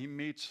stream and he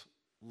meets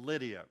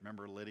Lydia.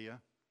 Remember Lydia?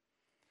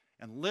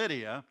 And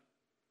Lydia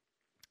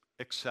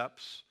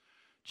accepts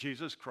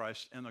Jesus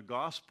Christ and the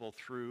gospel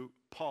through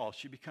Paul.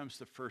 She becomes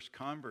the first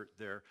convert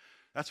there.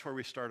 That's where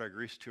we start our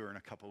Greece tour in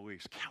a couple of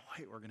weeks. Can't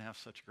wait. We're going to have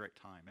such a great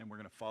time. And we're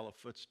going to follow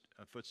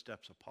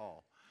footsteps of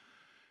Paul.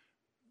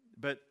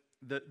 But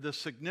the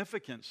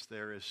significance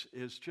there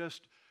is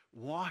just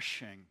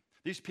washing.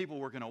 These people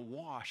were going to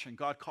wash, and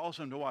God calls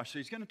them to wash. So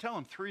he's going to tell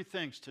them 3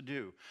 things to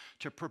do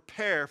to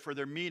prepare for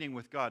their meeting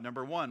with God.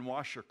 Number 1,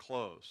 wash your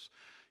clothes.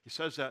 He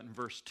says that in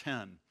verse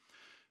 10.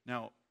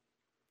 Now,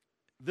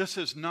 this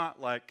is not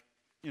like,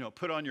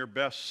 put on your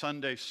best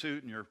Sunday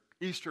suit and your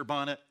Easter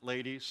bonnet,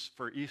 ladies,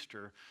 for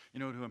Easter,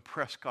 to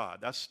impress God.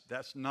 That's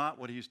not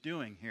what he's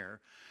doing here.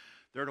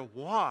 They're to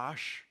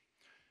wash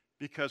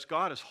because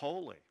God is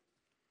holy.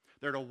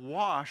 They're to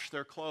wash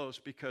their clothes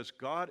because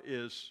God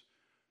is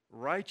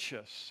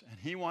righteous, and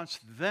he wants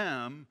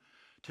them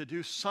to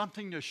do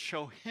something to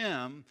show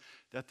him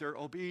that they're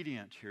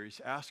obedient here.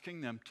 He's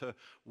asking them to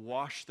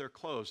wash their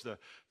clothes.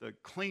 The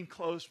clean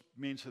clothes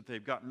means that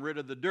they've gotten rid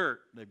of the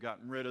dirt. They've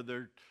gotten rid of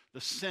the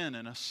sin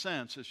in a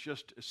sense. It's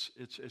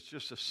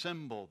just a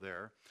symbol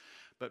there.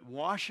 But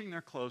washing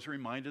their clothes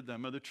reminded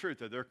them of the truth,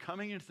 that they're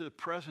coming into the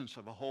presence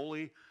of a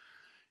holy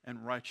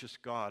and righteous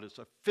God. It's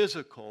a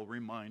physical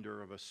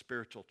reminder of a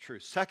spiritual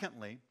truth.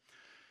 Secondly,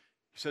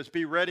 he says,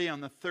 be ready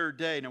on the third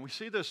day. Now we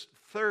see this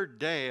third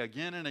day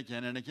again and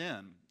again and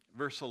again.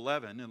 Verse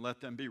 11, and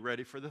let them be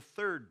ready for the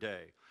third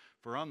day.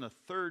 For on the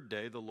third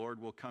day the Lord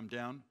will come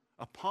down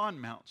upon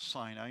Mount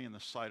Sinai in the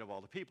sight of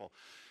all the people.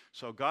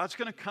 So God's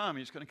going to come.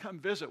 He's going to come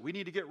visit. We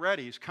need to get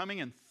ready. He's coming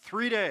in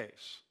 3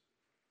 days.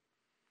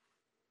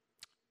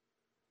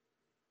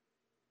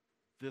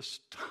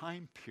 This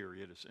time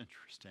period is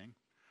interesting.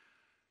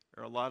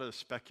 There are a lot of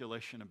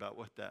speculation about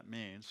what that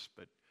means,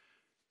 but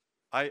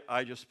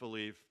I just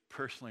believe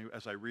personally,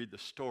 as I read the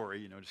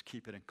story, just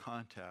keep it in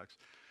context,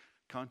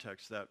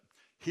 that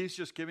he's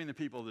just giving the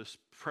people this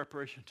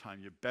preparation time.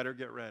 You better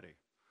get ready.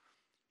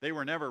 They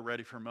were never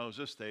ready for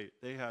Moses.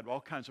 They had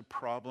all kinds of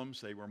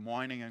problems. They were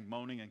whining and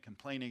moaning and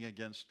complaining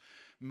against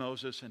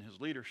Moses and his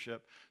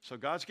leadership. So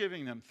God's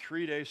giving them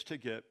 3 days to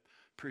get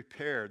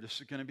prepared. This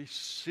is going to be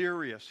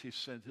serious. He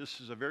said this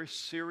is a very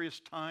serious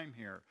time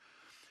here.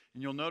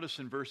 And you'll notice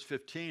in verse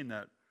 15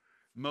 that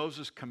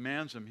Moses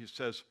commands them. He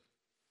says,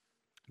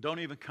 don't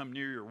even come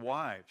near your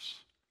wives.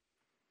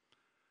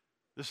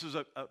 This is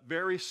a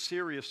very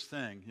serious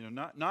thing.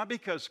 Not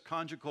because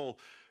conjugal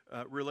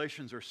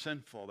relations are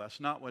sinful. That's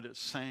not what it's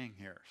saying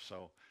here.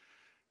 So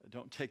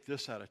don't take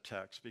this out of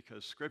text,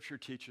 because Scripture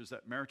teaches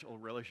that marital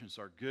relations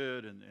are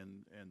good and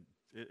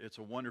it's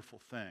a wonderful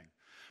thing.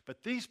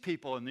 But these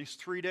people in these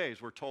 3 days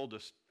were told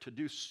to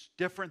do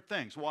different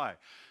things. Why?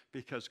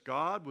 Because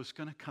God was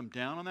going to come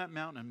down on that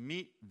mountain and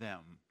meet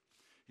them.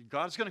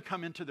 God's going to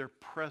come into their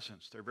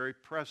presence, their very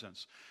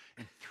presence,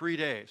 in 3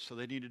 days. So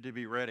they needed to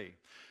be ready.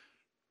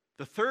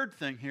 The third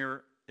thing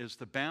here is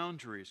the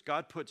boundaries.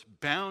 God puts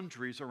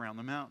boundaries around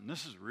the mountain.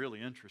 This is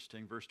really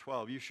interesting. Verse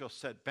 12, you shall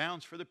set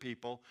bounds for the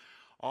people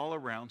all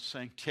around,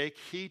 saying, take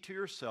heed to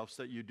yourselves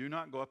that you do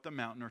not go up the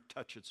mountain or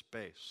touch its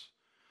base.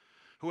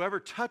 Whoever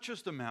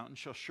touches the mountain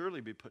shall surely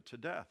be put to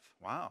death.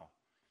 Wow.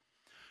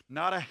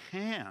 Not a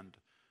hand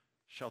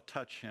shall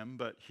touch him,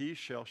 but he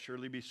shall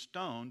surely be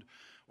stoned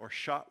or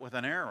shot with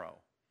an arrow.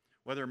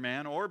 Whether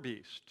man or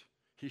beast,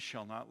 he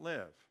shall not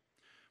live.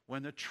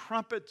 When the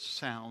trumpet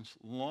sounds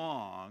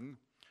long,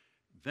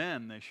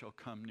 then they shall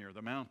come near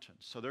the mountain.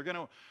 So they're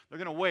going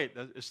to wait.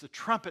 It's the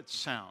trumpet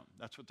sound.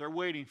 That's what they're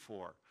waiting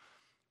for.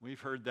 We've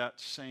heard that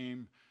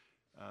same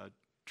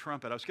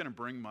trumpet. I was going to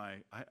bring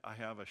I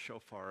have a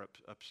shofar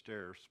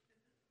upstairs.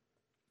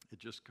 It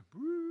just,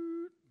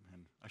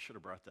 and I should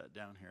have brought that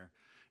down here.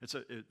 It's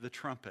the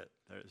trumpet.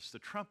 It's the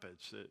trumpet.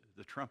 It's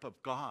the trump of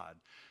God.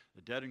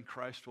 The dead in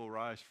Christ will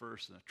rise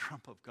first, and the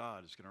trump of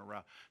God is going to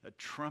rise. The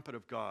trumpet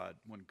of God,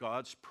 when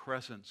God's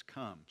presence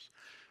comes.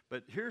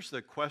 But here's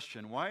the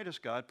question. Why does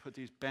God put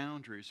these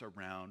boundaries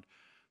around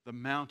the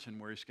mountain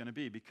where he's going to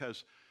be?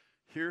 Because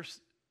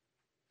here's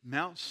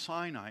Mount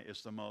Sinai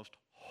is the most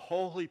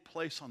holy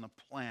place on the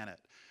planet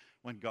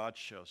when God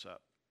shows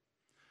up.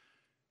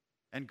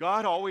 And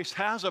God always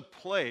has a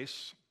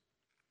place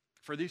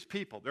for these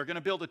people. They're going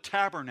to build a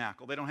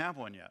tabernacle. They don't have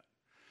one yet.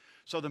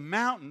 So the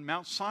mountain,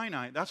 Mount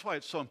Sinai, that's why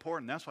it's so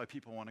important. That's why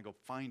people want to go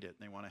find it, and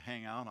they want to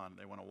hang out on it.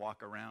 They want to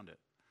walk around it,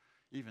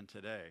 even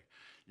today.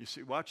 You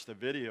see, watch the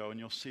video, and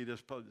you'll see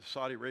this.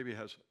 Saudi Arabia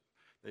has,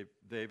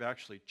 they've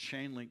actually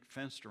chain link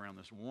fenced around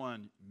this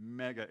one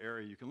mega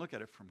area. You can look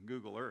at it from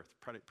Google Earth.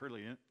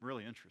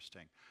 Really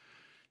interesting.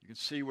 You can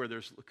see where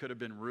could have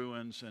been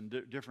ruins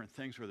and different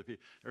things where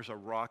there's a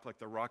rock like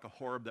the Rock of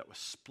Horeb that was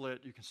split.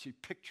 You can see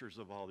pictures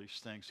of all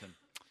these things, and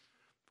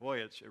boy,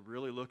 it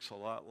really looks a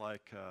lot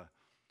like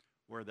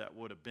where that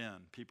would have been.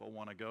 People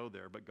want to go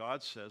there, but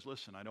God says,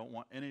 listen, I don't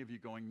want any of you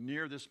going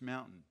near this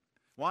mountain.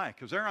 Why?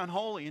 Because they're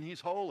unholy and he's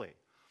holy.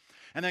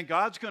 And then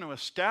God's going to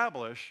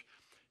establish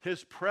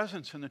his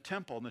presence in the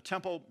temple. And the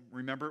temple,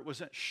 remember, it was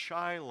at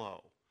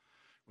Shiloh.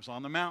 It was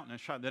on the mountain at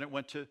Shiloh. Then it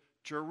went to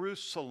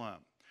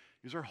Jerusalem.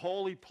 These are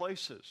holy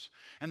places.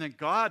 And then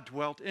God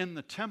dwelt in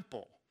the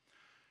temple.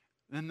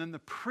 And then the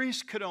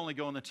priest could only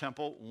go in the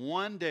temple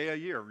 1 day a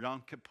year,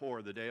 Yom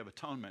Kippur, the Day of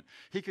Atonement.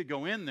 He could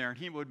go in there and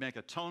he would make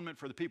atonement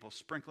for the people,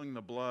 sprinkling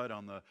the blood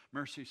on the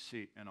mercy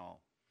seat and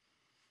all.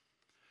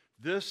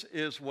 This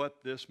is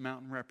what this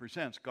mountain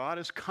represents. God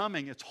is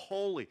coming. It's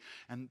holy.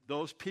 And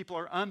those people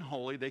are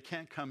unholy. They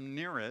can't come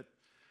near it.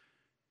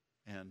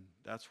 And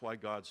that's why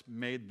God's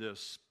made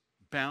this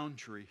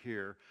boundary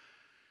here.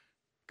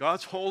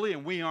 God's holy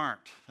and we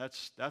aren't.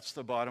 That's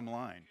the bottom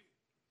line.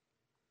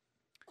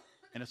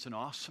 And it's an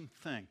awesome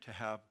thing to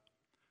have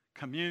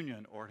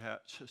communion or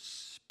to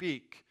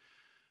speak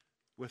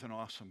with an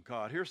awesome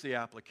God. Here's the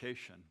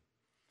application.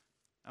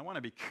 I want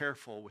to be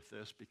careful with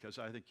this because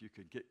I think you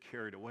could get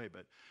carried away,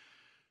 but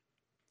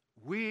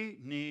we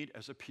need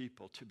as a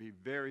people to be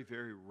very,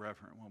 very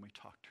reverent when we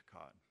talk to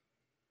God.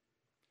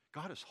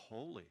 God is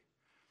holy.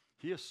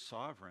 He is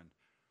sovereign.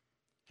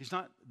 He's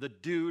not the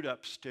dude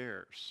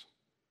upstairs.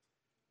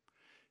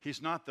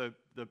 He's not the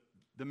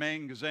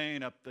main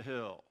gazane up the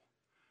hill.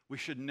 We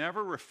should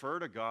never refer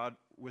to God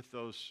with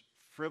those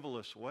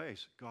frivolous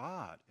ways.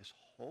 God is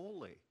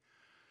holy.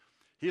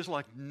 He is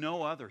like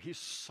no other. He's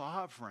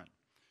sovereign.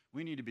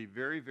 We need to be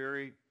very,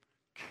 very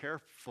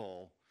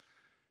careful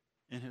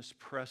in his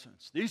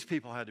presence. These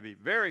people had to be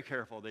very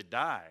careful. They'd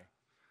die.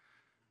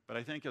 But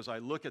I think as I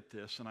look at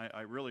this, and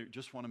I really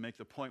just want to make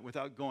the point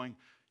without going,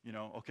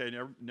 okay,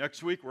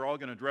 next week we're all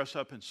going to dress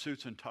up in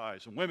suits and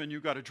ties. And women,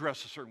 you've got to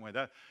dress a certain way.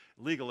 That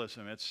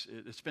legalism, it's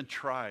been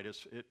tried.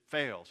 It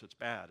fails. It's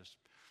bad.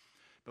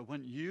 But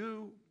when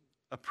you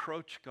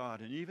approach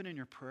God, and even in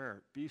your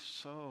prayer, be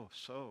so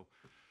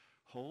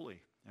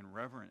holy and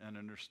reverent and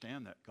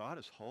understand that God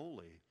is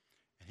holy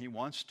and he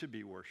wants to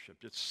be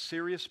worshiped. It's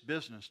serious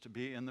business to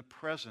be in the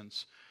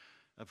presence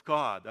of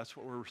God. That's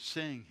what we're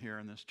seeing here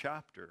in this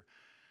chapter.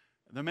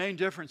 The main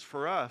difference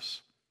for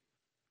us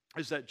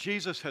is that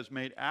Jesus has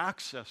made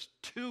access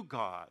to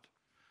God.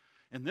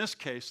 In this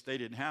case, they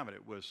didn't have it.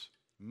 It was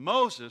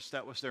Moses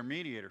that was their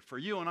mediator. For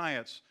you and I,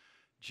 it's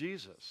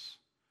Jesus.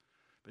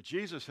 But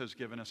Jesus has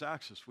given us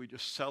access. We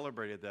just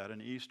celebrated that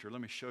in Easter.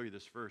 Let me show you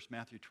this verse,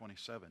 Matthew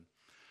 27.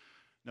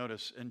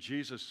 Notice, and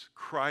Jesus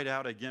cried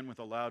out again with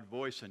a loud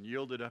voice and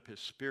yielded up his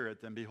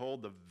spirit. Then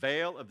behold, the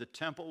veil of the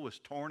temple was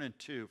torn in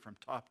two from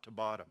top to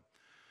bottom.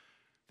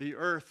 The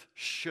earth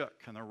shook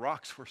and the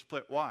rocks were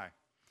split. Why?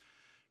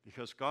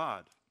 Because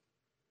God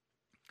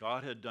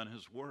had done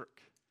his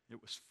work.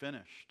 It was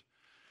finished.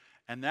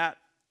 And that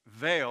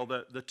veil,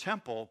 the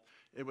temple,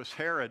 it was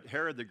Herod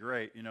the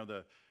Great.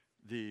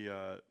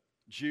 The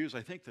Jews,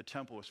 I think the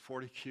temple was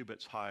 40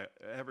 cubits high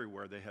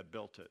everywhere they had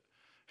built it.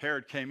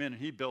 Herod came in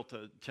and he built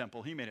a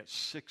temple. He made it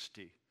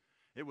 60.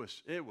 It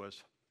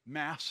was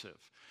massive.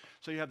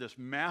 So you have this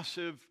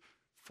massive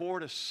 4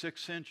 to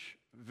 6 inch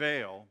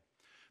veil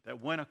that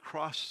went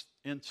across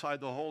inside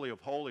the Holy of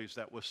Holies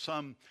that was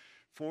some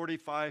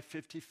 45,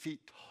 50 feet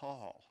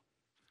tall.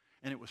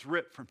 And it was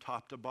ripped from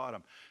top to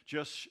bottom,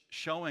 just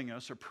showing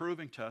us or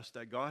proving to us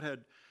that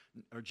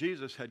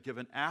Jesus had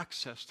given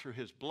access through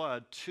his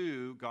blood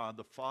to God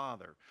the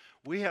Father.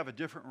 We have a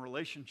different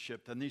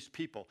relationship than these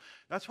people.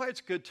 That's why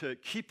it's good to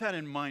keep that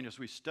in mind as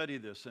we study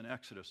this in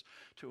Exodus,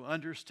 to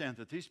understand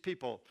that these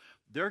people,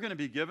 they're going to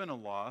be given a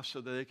law so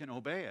that they can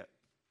obey it.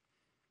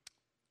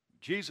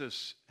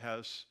 Jesus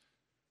has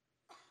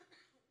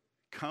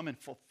come and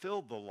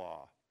fulfilled the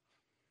law.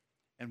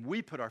 And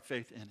we put our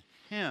faith in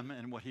him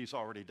and what he's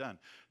already done.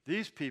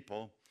 These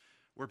people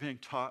were being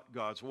taught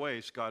God's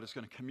ways. God is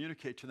going to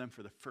communicate to them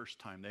for the first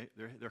time.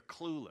 They're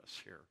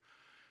clueless here.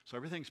 So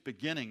everything's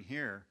beginning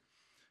here.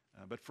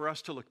 But for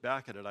us to look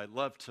back at it, I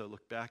love to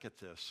look back at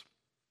this.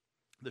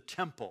 The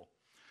temple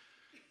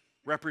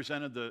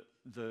represented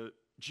the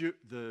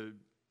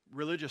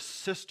religious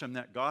system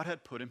that God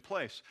had put in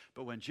place.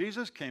 But when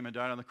Jesus came and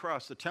died on the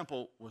cross, the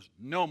temple was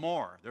no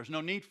more. There's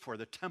no need for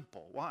the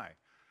temple. Why?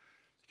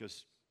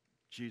 Because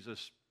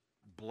Jesus'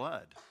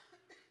 blood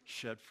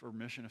shed for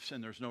remission of sin.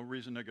 There's no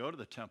reason to go to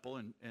the temple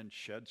and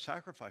shed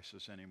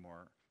sacrifices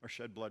anymore, or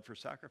shed blood for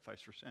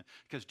sacrifice for sin,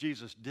 because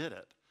Jesus did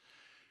it.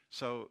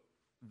 So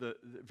the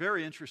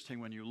very interesting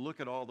when you look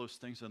at all those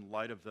things in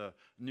light of the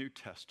New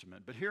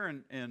Testament. But here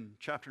in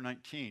chapter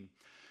 19,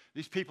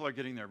 these people are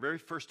getting their very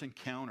first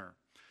encounter.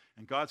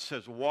 And God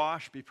says,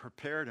 wash, be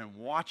prepared, and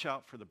watch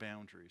out for the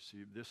boundaries.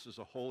 See, this is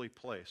a holy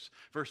place.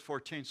 Verse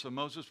 14, so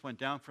Moses went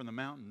down from the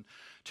mountain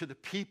to the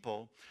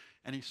people,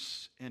 and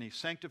he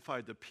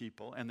sanctified the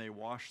people, and they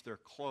washed their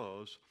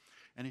clothes.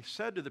 And he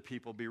said to the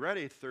people, be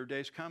ready, third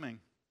day's coming.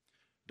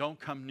 Don't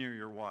come near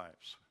your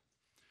wives.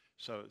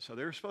 So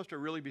they were supposed to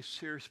really be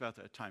serious about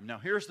that time. Now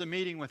here's the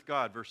meeting with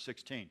God, verse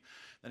 16.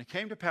 Then it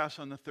came to pass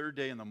on the third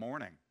day in the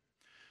morning,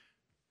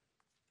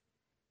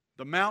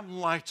 the mountain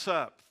lights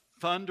up,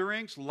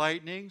 thunderings,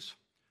 lightnings,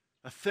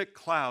 a thick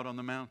cloud on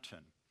the mountain.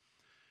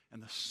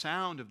 And the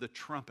sound of the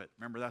trumpet,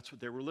 remember that's what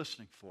they were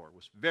listening for,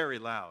 was very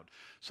loud,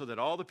 so that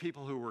all the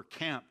people who were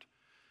camped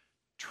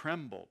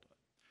trembled.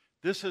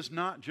 This is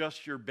not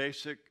just your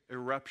basic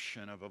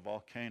eruption of a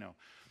volcano.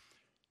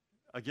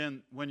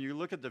 Again, when you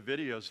look at the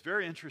videos,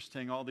 very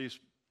interesting, all these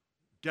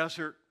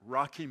desert,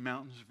 rocky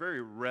mountains,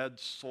 very red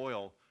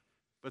soil.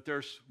 But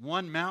there's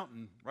one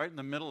mountain right in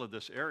the middle of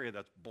this area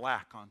that's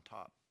black on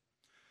top,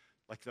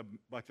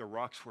 like the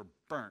rocks were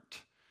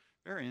burnt.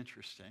 Very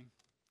interesting.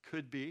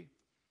 Could be.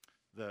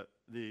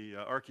 The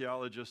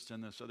archaeologists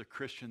and this other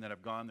Christian that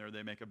have gone there,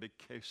 they make a big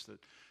case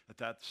that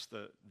that's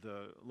the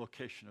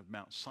location of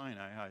Mount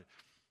Sinai.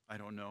 I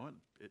don't know.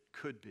 It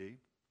could be.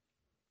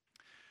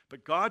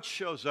 But God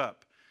shows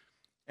up,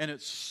 and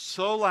it's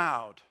so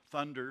loud,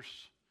 thunders.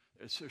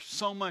 There's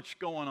so much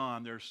going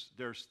on. There's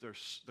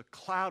the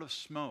cloud of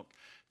smoke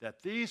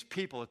that these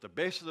people at the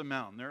base of the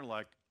mountain, they're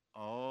like,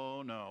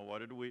 oh no, what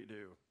did we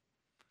do?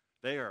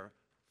 They are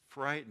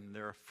frightened.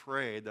 They're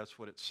afraid. That's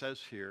what it says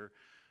here.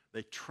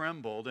 They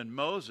trembled, and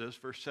Moses,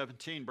 verse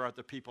 17, brought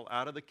the people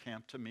out of the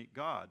camp to meet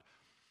God.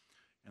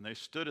 And they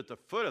stood at the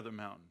foot of the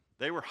mountain.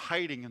 They were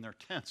hiding in their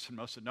tents, and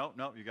Moses said, no,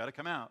 you got to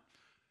come out.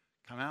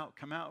 Come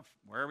out,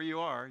 wherever you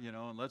are,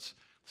 and let's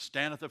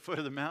stand at the foot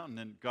of the mountain,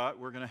 and God,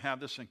 we're going to have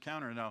this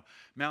encounter. Now,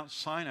 Mount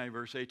Sinai,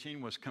 verse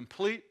 18, was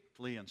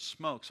completely in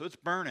smoke, so it's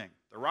burning.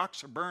 The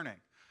rocks are burning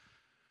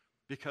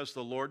because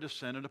the Lord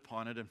descended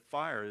upon it in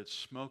fire. Its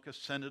smoke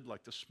ascended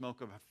like the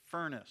smoke of a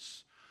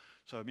furnace.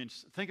 So,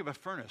 think of a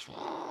furnace.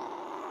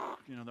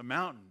 The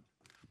mountain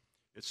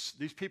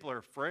These people are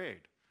afraid.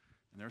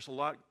 And there's a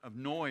lot of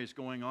noise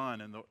going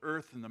on, and the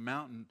earth and the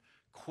mountain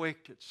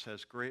quaked, it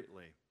says,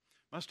 greatly.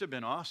 Must have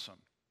been awesome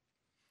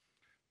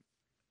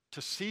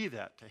to see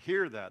that, to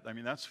hear that. I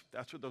mean, that's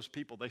what those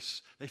people,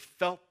 they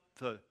felt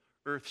the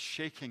earth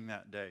shaking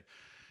that day.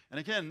 And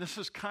again, this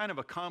is kind of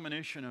a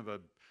combination of a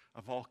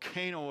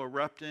volcano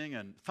erupting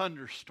and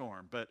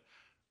thunderstorm, but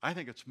I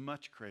think it's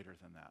much greater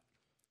than that.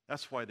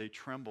 That's why they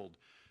trembled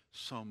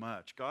so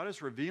much. God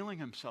is revealing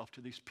himself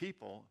to these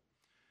people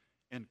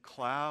in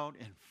cloud,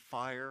 in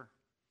fire,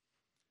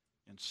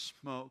 in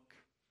smoke,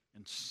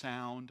 in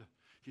sound.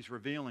 He's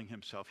revealing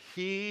himself.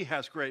 He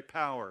has great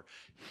power.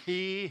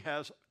 He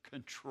has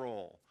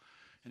control.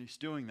 And he's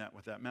doing that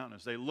with that mountain.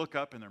 As they look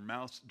up and their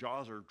mouths,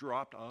 jaws are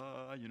dropped,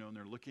 and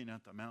they're looking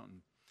at the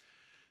mountain.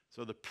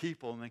 So the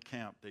people in the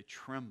camp, they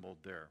trembled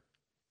there.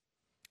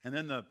 And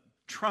then the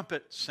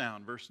trumpet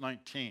sound, verse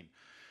 19,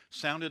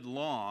 sounded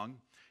long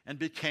and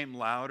became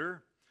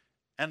louder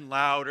and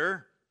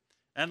louder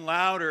and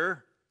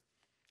louder.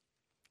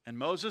 And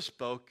Moses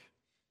spoke,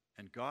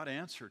 and God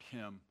answered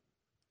him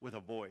with a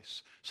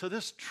voice. So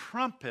this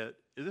trumpet,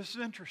 this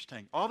is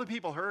interesting. All the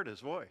people heard his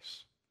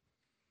voice.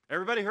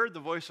 Everybody heard the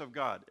voice of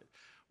God.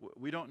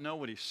 We don't know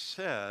what he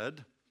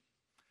said,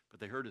 but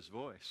they heard his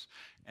voice.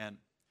 And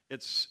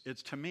it's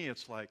to me,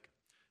 it's like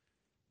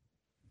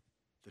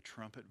the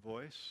trumpet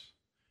voice,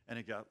 and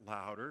it got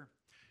louder,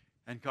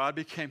 and God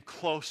became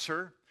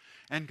closer,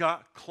 and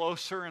got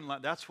closer, and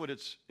that's what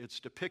it's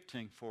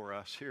depicting for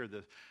us here.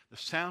 The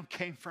sound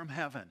came from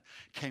heaven,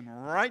 came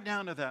right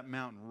down to that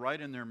mountain, right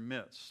in their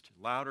midst,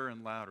 louder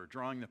and louder,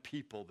 drawing the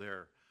people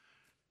there.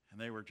 And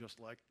they were just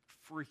like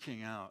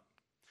freaking out.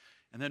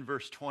 And then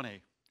verse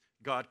 20,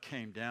 God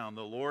came down.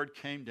 The Lord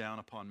came down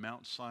upon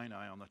Mount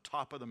Sinai on the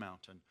top of the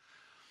mountain.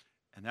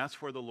 And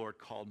that's where the Lord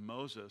called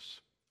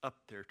Moses up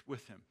there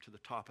with him to the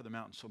top of the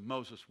mountain. So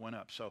Moses went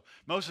up. So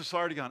Moses has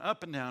already gone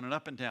up and down and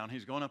up and down.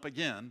 He's going up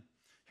again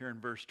here in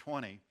verse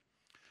 20.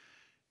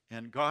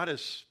 And God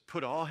has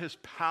put all his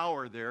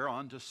power there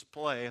on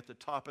display at the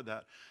top of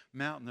that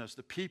mountain. As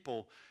the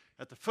people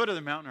at the foot of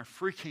the mountain are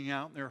freaking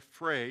out and they're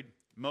afraid,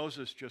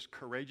 Moses just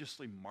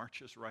courageously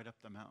marches right up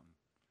the mountain.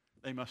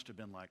 They must have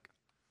been like,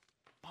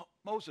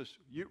 Moses,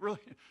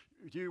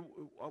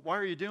 why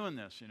are you doing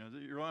this?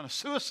 You're on a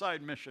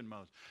suicide mission,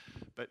 Moses.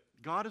 But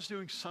God is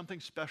doing something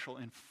special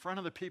in front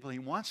of the people. He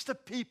wants the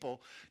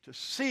people to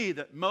see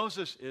that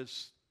Moses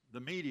is the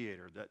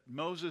mediator, that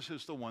Moses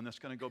is the one that's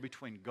going to go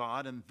between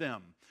God and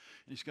them.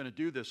 And he's going to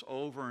do this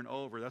over and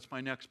over. That's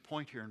my next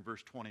point here in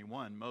verse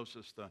 21,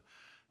 Moses the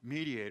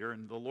mediator.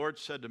 And the Lord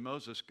said to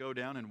Moses, go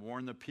down and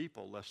warn the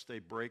people, lest they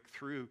break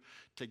through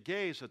to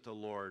gaze at the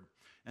Lord,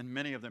 and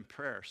many of them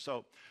perish.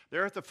 So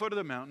they're at the foot of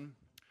the mountain.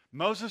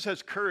 Moses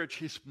has courage.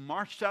 He's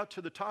marched out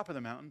to the top of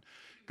the mountain.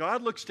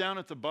 God looks down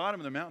at the bottom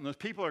of the mountain. Those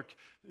people are,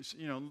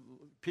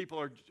 people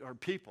are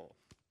people.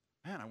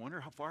 Man, I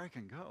wonder how far I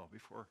can go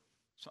before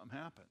something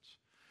happens.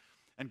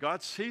 And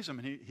God sees them,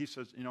 and he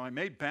says, I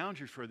made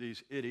boundaries for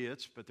these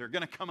idiots, but they're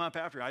going to come up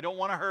after you. I don't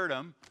want to hurt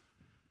them.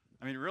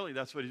 I mean, really,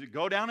 that's what he said.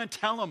 Go down and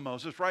tell them,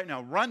 Moses, right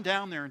now. Run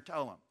down there and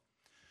tell them.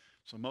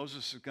 So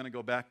Moses is going to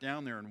go back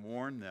down there and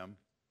warn them,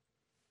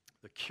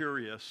 the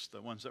curious,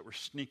 the ones that were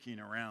sneaking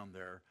around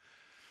there.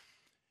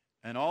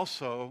 And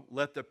also,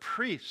 let the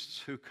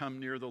priests who come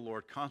near the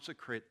Lord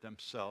consecrate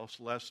themselves,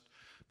 lest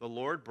the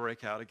Lord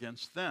break out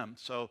against them.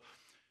 So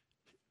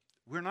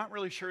we're not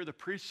really sure the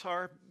priests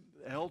are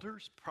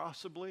elders,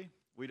 possibly.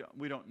 We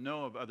don't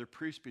know of other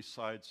priests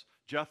besides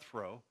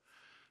Jethro.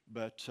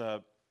 But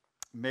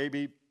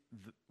maybe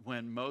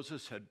when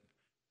Moses had,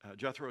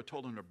 Jethro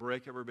told him to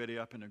break everybody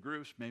up into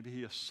groups, maybe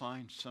he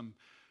assigned some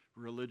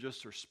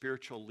religious or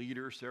spiritual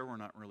leaders there. We're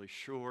not really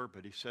sure,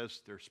 but he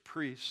says there's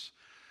priests.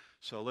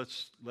 So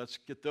let's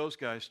get those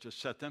guys to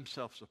set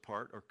themselves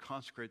apart or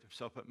consecrate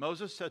themselves. But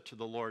Moses said to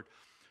the Lord,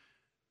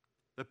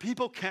 the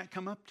people can't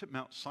come up to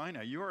Mount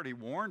Sinai. You already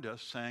warned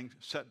us, saying,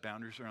 set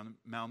boundaries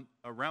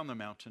around the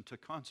mountain to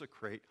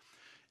consecrate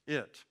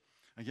it.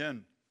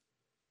 Again,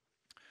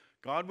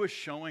 God was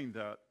showing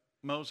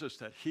Moses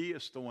that he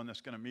is the one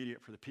that's going to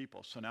mediate for the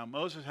people. So now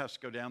Moses has to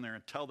go down there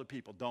and tell the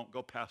people, don't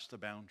go past the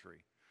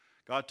boundary.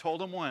 God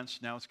told him once,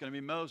 now it's going to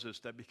be Moses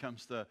that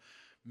becomes the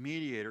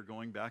mediator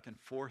going back and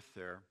forth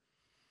there.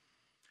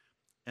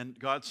 And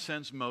God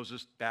sends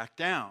Moses back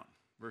down.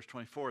 Verse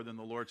 24, then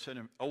the Lord said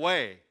to him,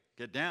 away,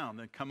 get down,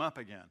 then come up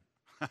again.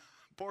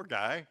 Poor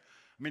guy.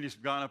 I mean, he's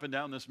gone up and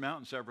down this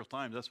mountain several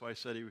times. That's why I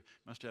said he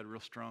must have had real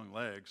strong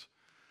legs.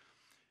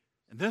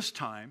 And this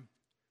time,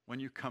 when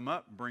you come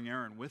up, bring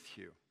Aaron with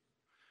you.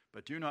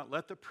 But do not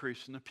let the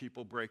priests and the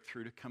people break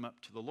through to come up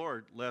to the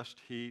Lord, lest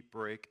he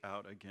break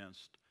out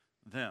against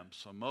them.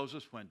 So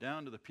Moses went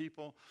down to the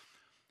people,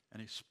 and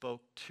he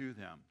spoke to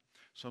them.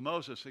 So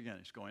Moses, again,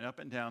 he's going up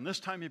and down. This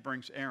time he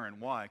brings Aaron.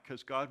 Why?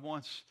 Because God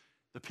wants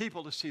the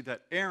people to see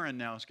that Aaron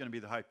now is going to be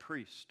the high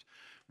priest.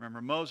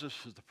 Remember, Moses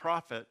is the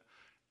prophet.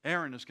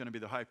 Aaron is going to be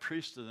the high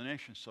priest of the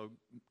nation. So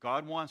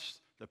God wants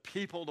the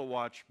people to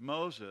watch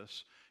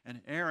Moses and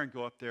Aaron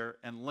go up there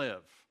and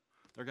live.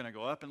 They're going to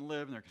go up and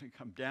live, and they're going to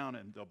come down,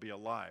 and they'll be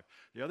alive.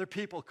 The other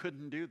people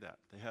couldn't do that.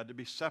 They had to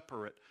be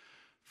separate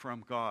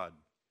from God.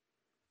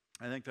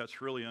 I think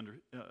that's really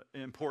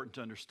important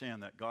to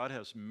understand that God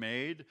has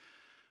made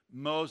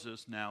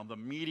Moses now the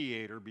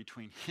mediator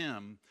between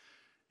him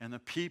and the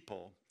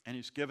people, and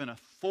he's given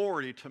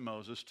authority to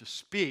Moses to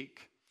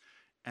speak,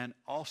 and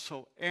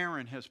also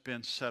Aaron has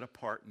been set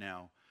apart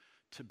now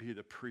to be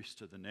the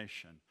priest of the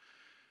nation.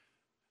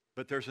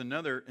 But there's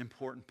another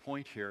important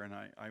point here, and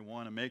I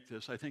want to make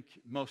this. I think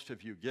most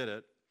of you get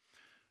it.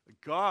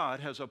 God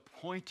has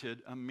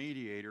appointed a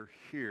mediator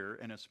here,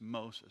 and it's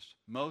Moses.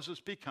 Moses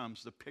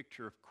becomes the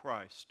picture of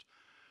Christ.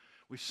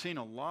 We've seen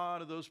a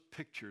lot of those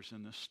pictures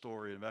in this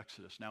story of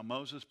Exodus. Now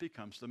Moses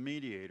becomes the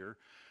mediator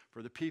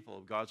for the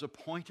people. God's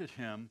appointed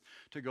him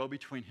to go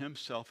between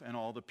himself and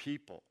all the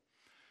people.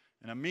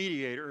 And a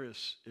mediator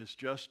is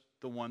just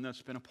the one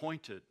that's been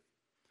appointed.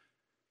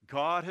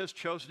 God has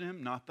chosen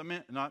him, not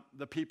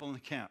the people in the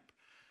camp.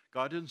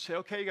 God didn't say,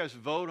 okay, you guys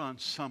vote on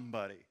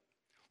somebody.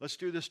 Let's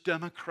do this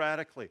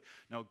democratically.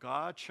 No,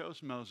 God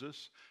chose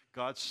Moses.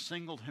 God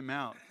singled him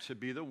out to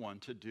be the one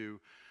to do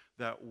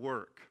that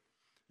work.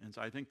 And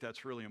I think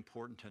that's really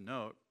important to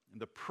note.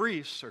 The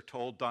priests are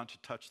told not to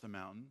touch the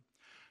mountain.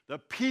 The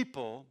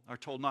people are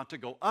told not to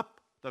go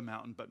up the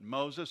mountain, but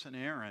Moses and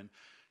Aaron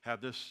have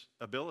this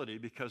ability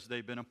because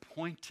they've been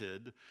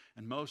appointed,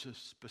 and Moses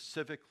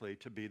specifically,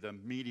 to be the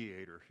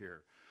mediator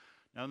here.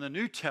 Now in the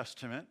New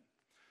Testament,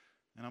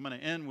 and I'm going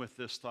to end with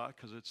this thought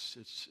because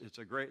it's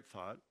a great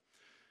thought.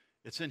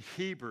 It's in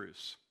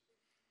Hebrews.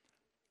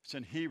 It's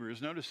in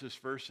Hebrews. Notice this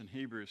verse in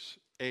Hebrews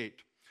 8.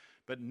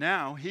 But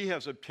now he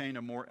has obtained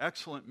a more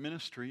excellent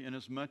ministry,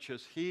 inasmuch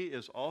as he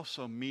is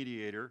also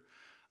mediator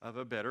of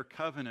a better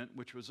covenant,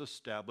 which was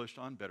established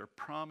on better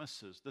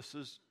promises. This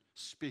is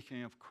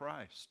speaking of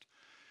Christ.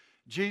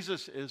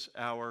 Jesus is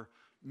our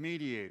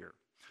mediator.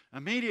 A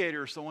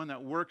mediator is the one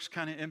that works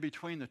kind of in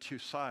between the two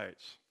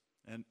sides.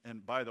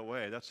 And by the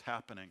way, that's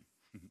happening.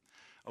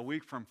 A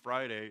week from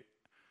Friday,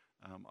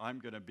 I'm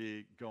going to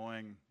be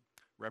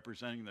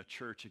representing the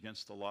church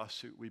against the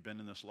lawsuit. We've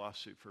been in this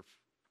lawsuit for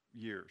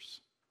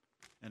years.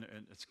 And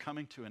it's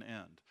coming to an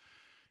end.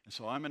 And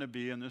so I'm going to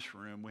be in this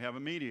room. We have a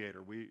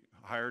mediator. We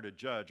hired a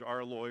judge.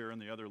 Our lawyer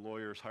and the other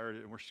lawyers hired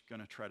it, and we're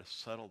going to try to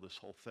settle this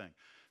whole thing.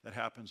 That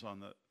happens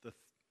on the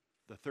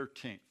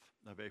 13th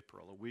of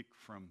April, a week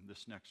from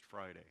this next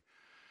Friday.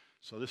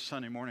 So this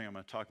Sunday morning, I'm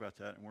going to talk about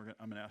that, and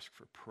I'm going to ask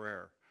for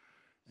prayer,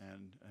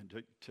 and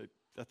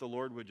that the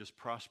Lord would just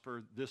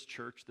prosper this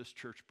church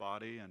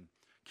body, and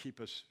keep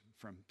us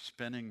from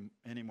spending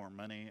any more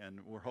money. And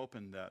we're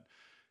hoping that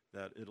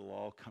it'll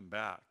all come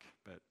back,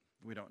 but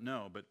we don't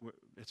know. But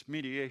it's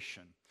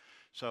mediation.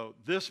 So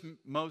this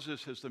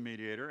Moses is the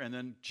mediator, and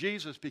then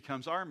Jesus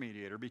becomes our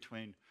mediator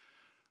between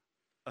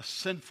a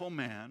sinful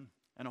man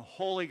and a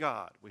holy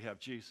God. We have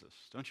Jesus.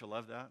 Don't you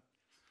love that?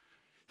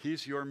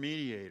 He's your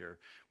mediator.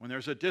 When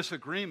there's a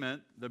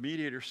disagreement, the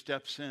mediator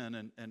steps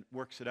in and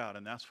works it out.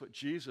 And that's what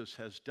Jesus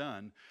has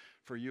done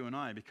for you and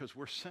I, because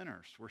we're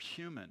sinners. We're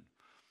human.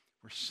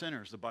 We're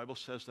sinners. The Bible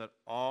says that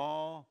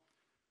all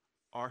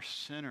are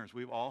sinners.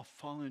 We've all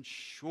fallen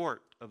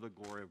short of the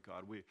glory of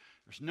God.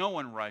 There's no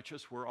one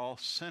righteous. We're all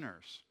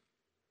sinners.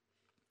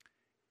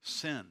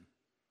 Sin,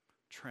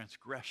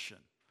 transgression,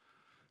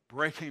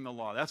 breaking the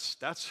law.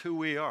 That's who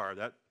we are.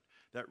 That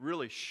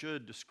really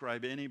should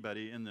describe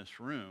anybody in this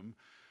room.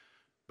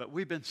 But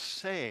we've been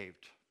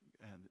saved.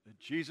 And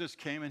Jesus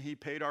came and he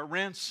paid our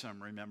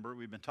ransom, remember?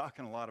 We've been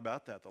talking a lot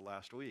about that the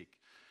last week.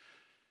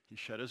 He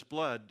shed his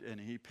blood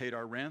and he paid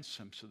our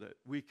ransom so that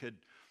we could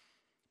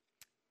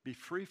be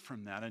free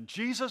from that. And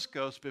Jesus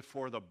goes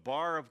before the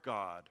bar of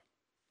God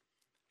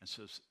and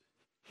says,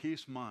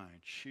 he's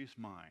mine, she's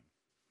mine.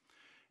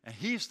 And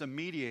he's the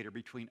mediator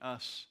between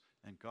us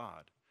and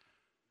God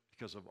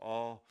because of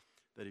all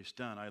that he's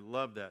done. I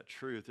love that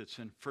truth. It's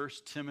in 1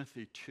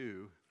 Timothy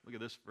 2. Look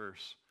at this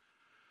verse.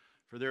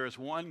 For there is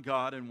one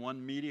God and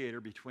one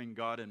mediator between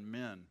God and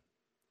men,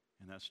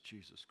 and that's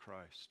Jesus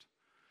Christ.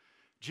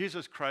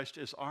 Jesus Christ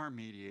is our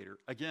mediator.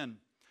 Again,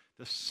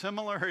 the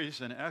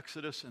similarities in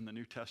Exodus and the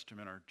New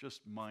Testament are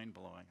just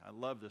mind-blowing. I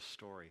love this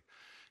story.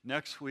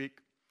 Next week,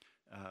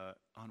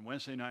 on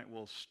Wednesday night,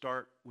 we'll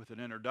start with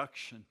an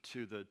introduction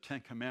to the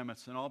Ten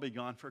Commandments, and I'll be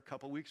gone for a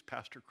couple weeks.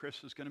 Pastor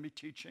Chris is going to be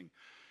teaching.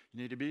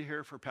 You need to be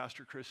here for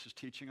Pastor Chris's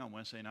teaching on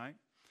Wednesday night.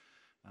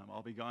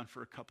 I'll be gone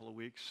for a couple of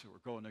weeks.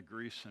 We're going to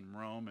Greece and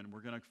Rome, and we're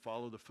going to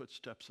follow the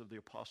footsteps of the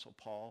Apostle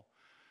Paul.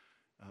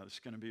 It's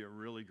going to be a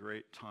really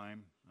great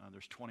time.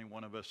 There's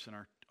 21 of us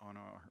on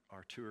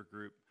our tour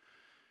group,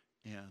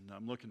 and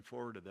I'm looking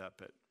forward to that.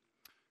 But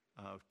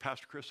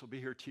Pastor Chris will be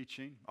here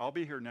teaching. I'll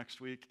be here next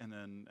week, and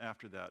then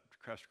after that,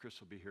 Pastor Chris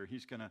will be here.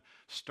 He's going to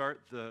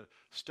start the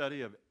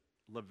study of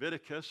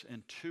Leviticus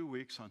in 2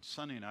 weeks on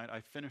Sunday night.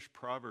 I finished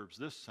Proverbs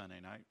this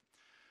Sunday night,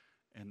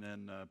 and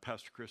then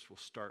Pastor Chris will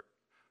start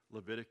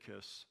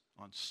Leviticus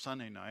on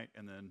Sunday night,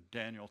 and then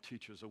Daniel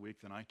teaches a week,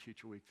 then I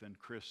teach a week, then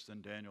Chris,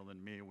 then Daniel,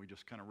 then me, and we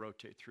just kind of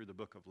rotate through the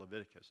book of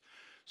Leviticus.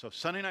 So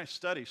Sunday night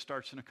study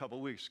starts in a couple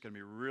weeks. It's going to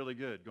be really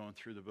good going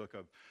through the book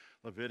of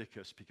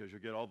Leviticus because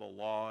you'll get all the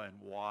law and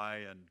why,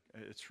 and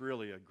it's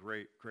really a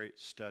great, great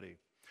study.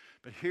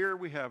 But here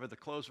we have, at the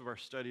close of our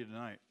study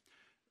tonight,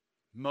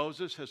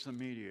 Moses as the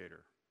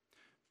mediator.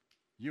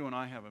 You and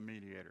I have a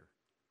mediator,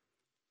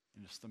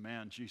 and it's the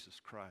man, Jesus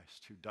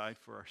Christ, who died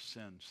for our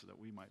sins so that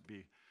we might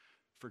be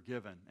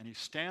forgiven. And he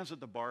stands at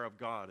the bar of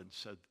God and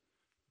said,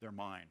 they're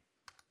mine.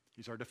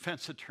 He's our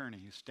defense attorney.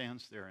 He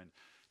stands there and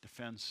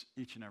defends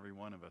each and every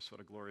one of us.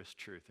 What a glorious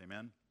truth.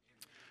 Amen.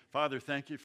 Father, thank you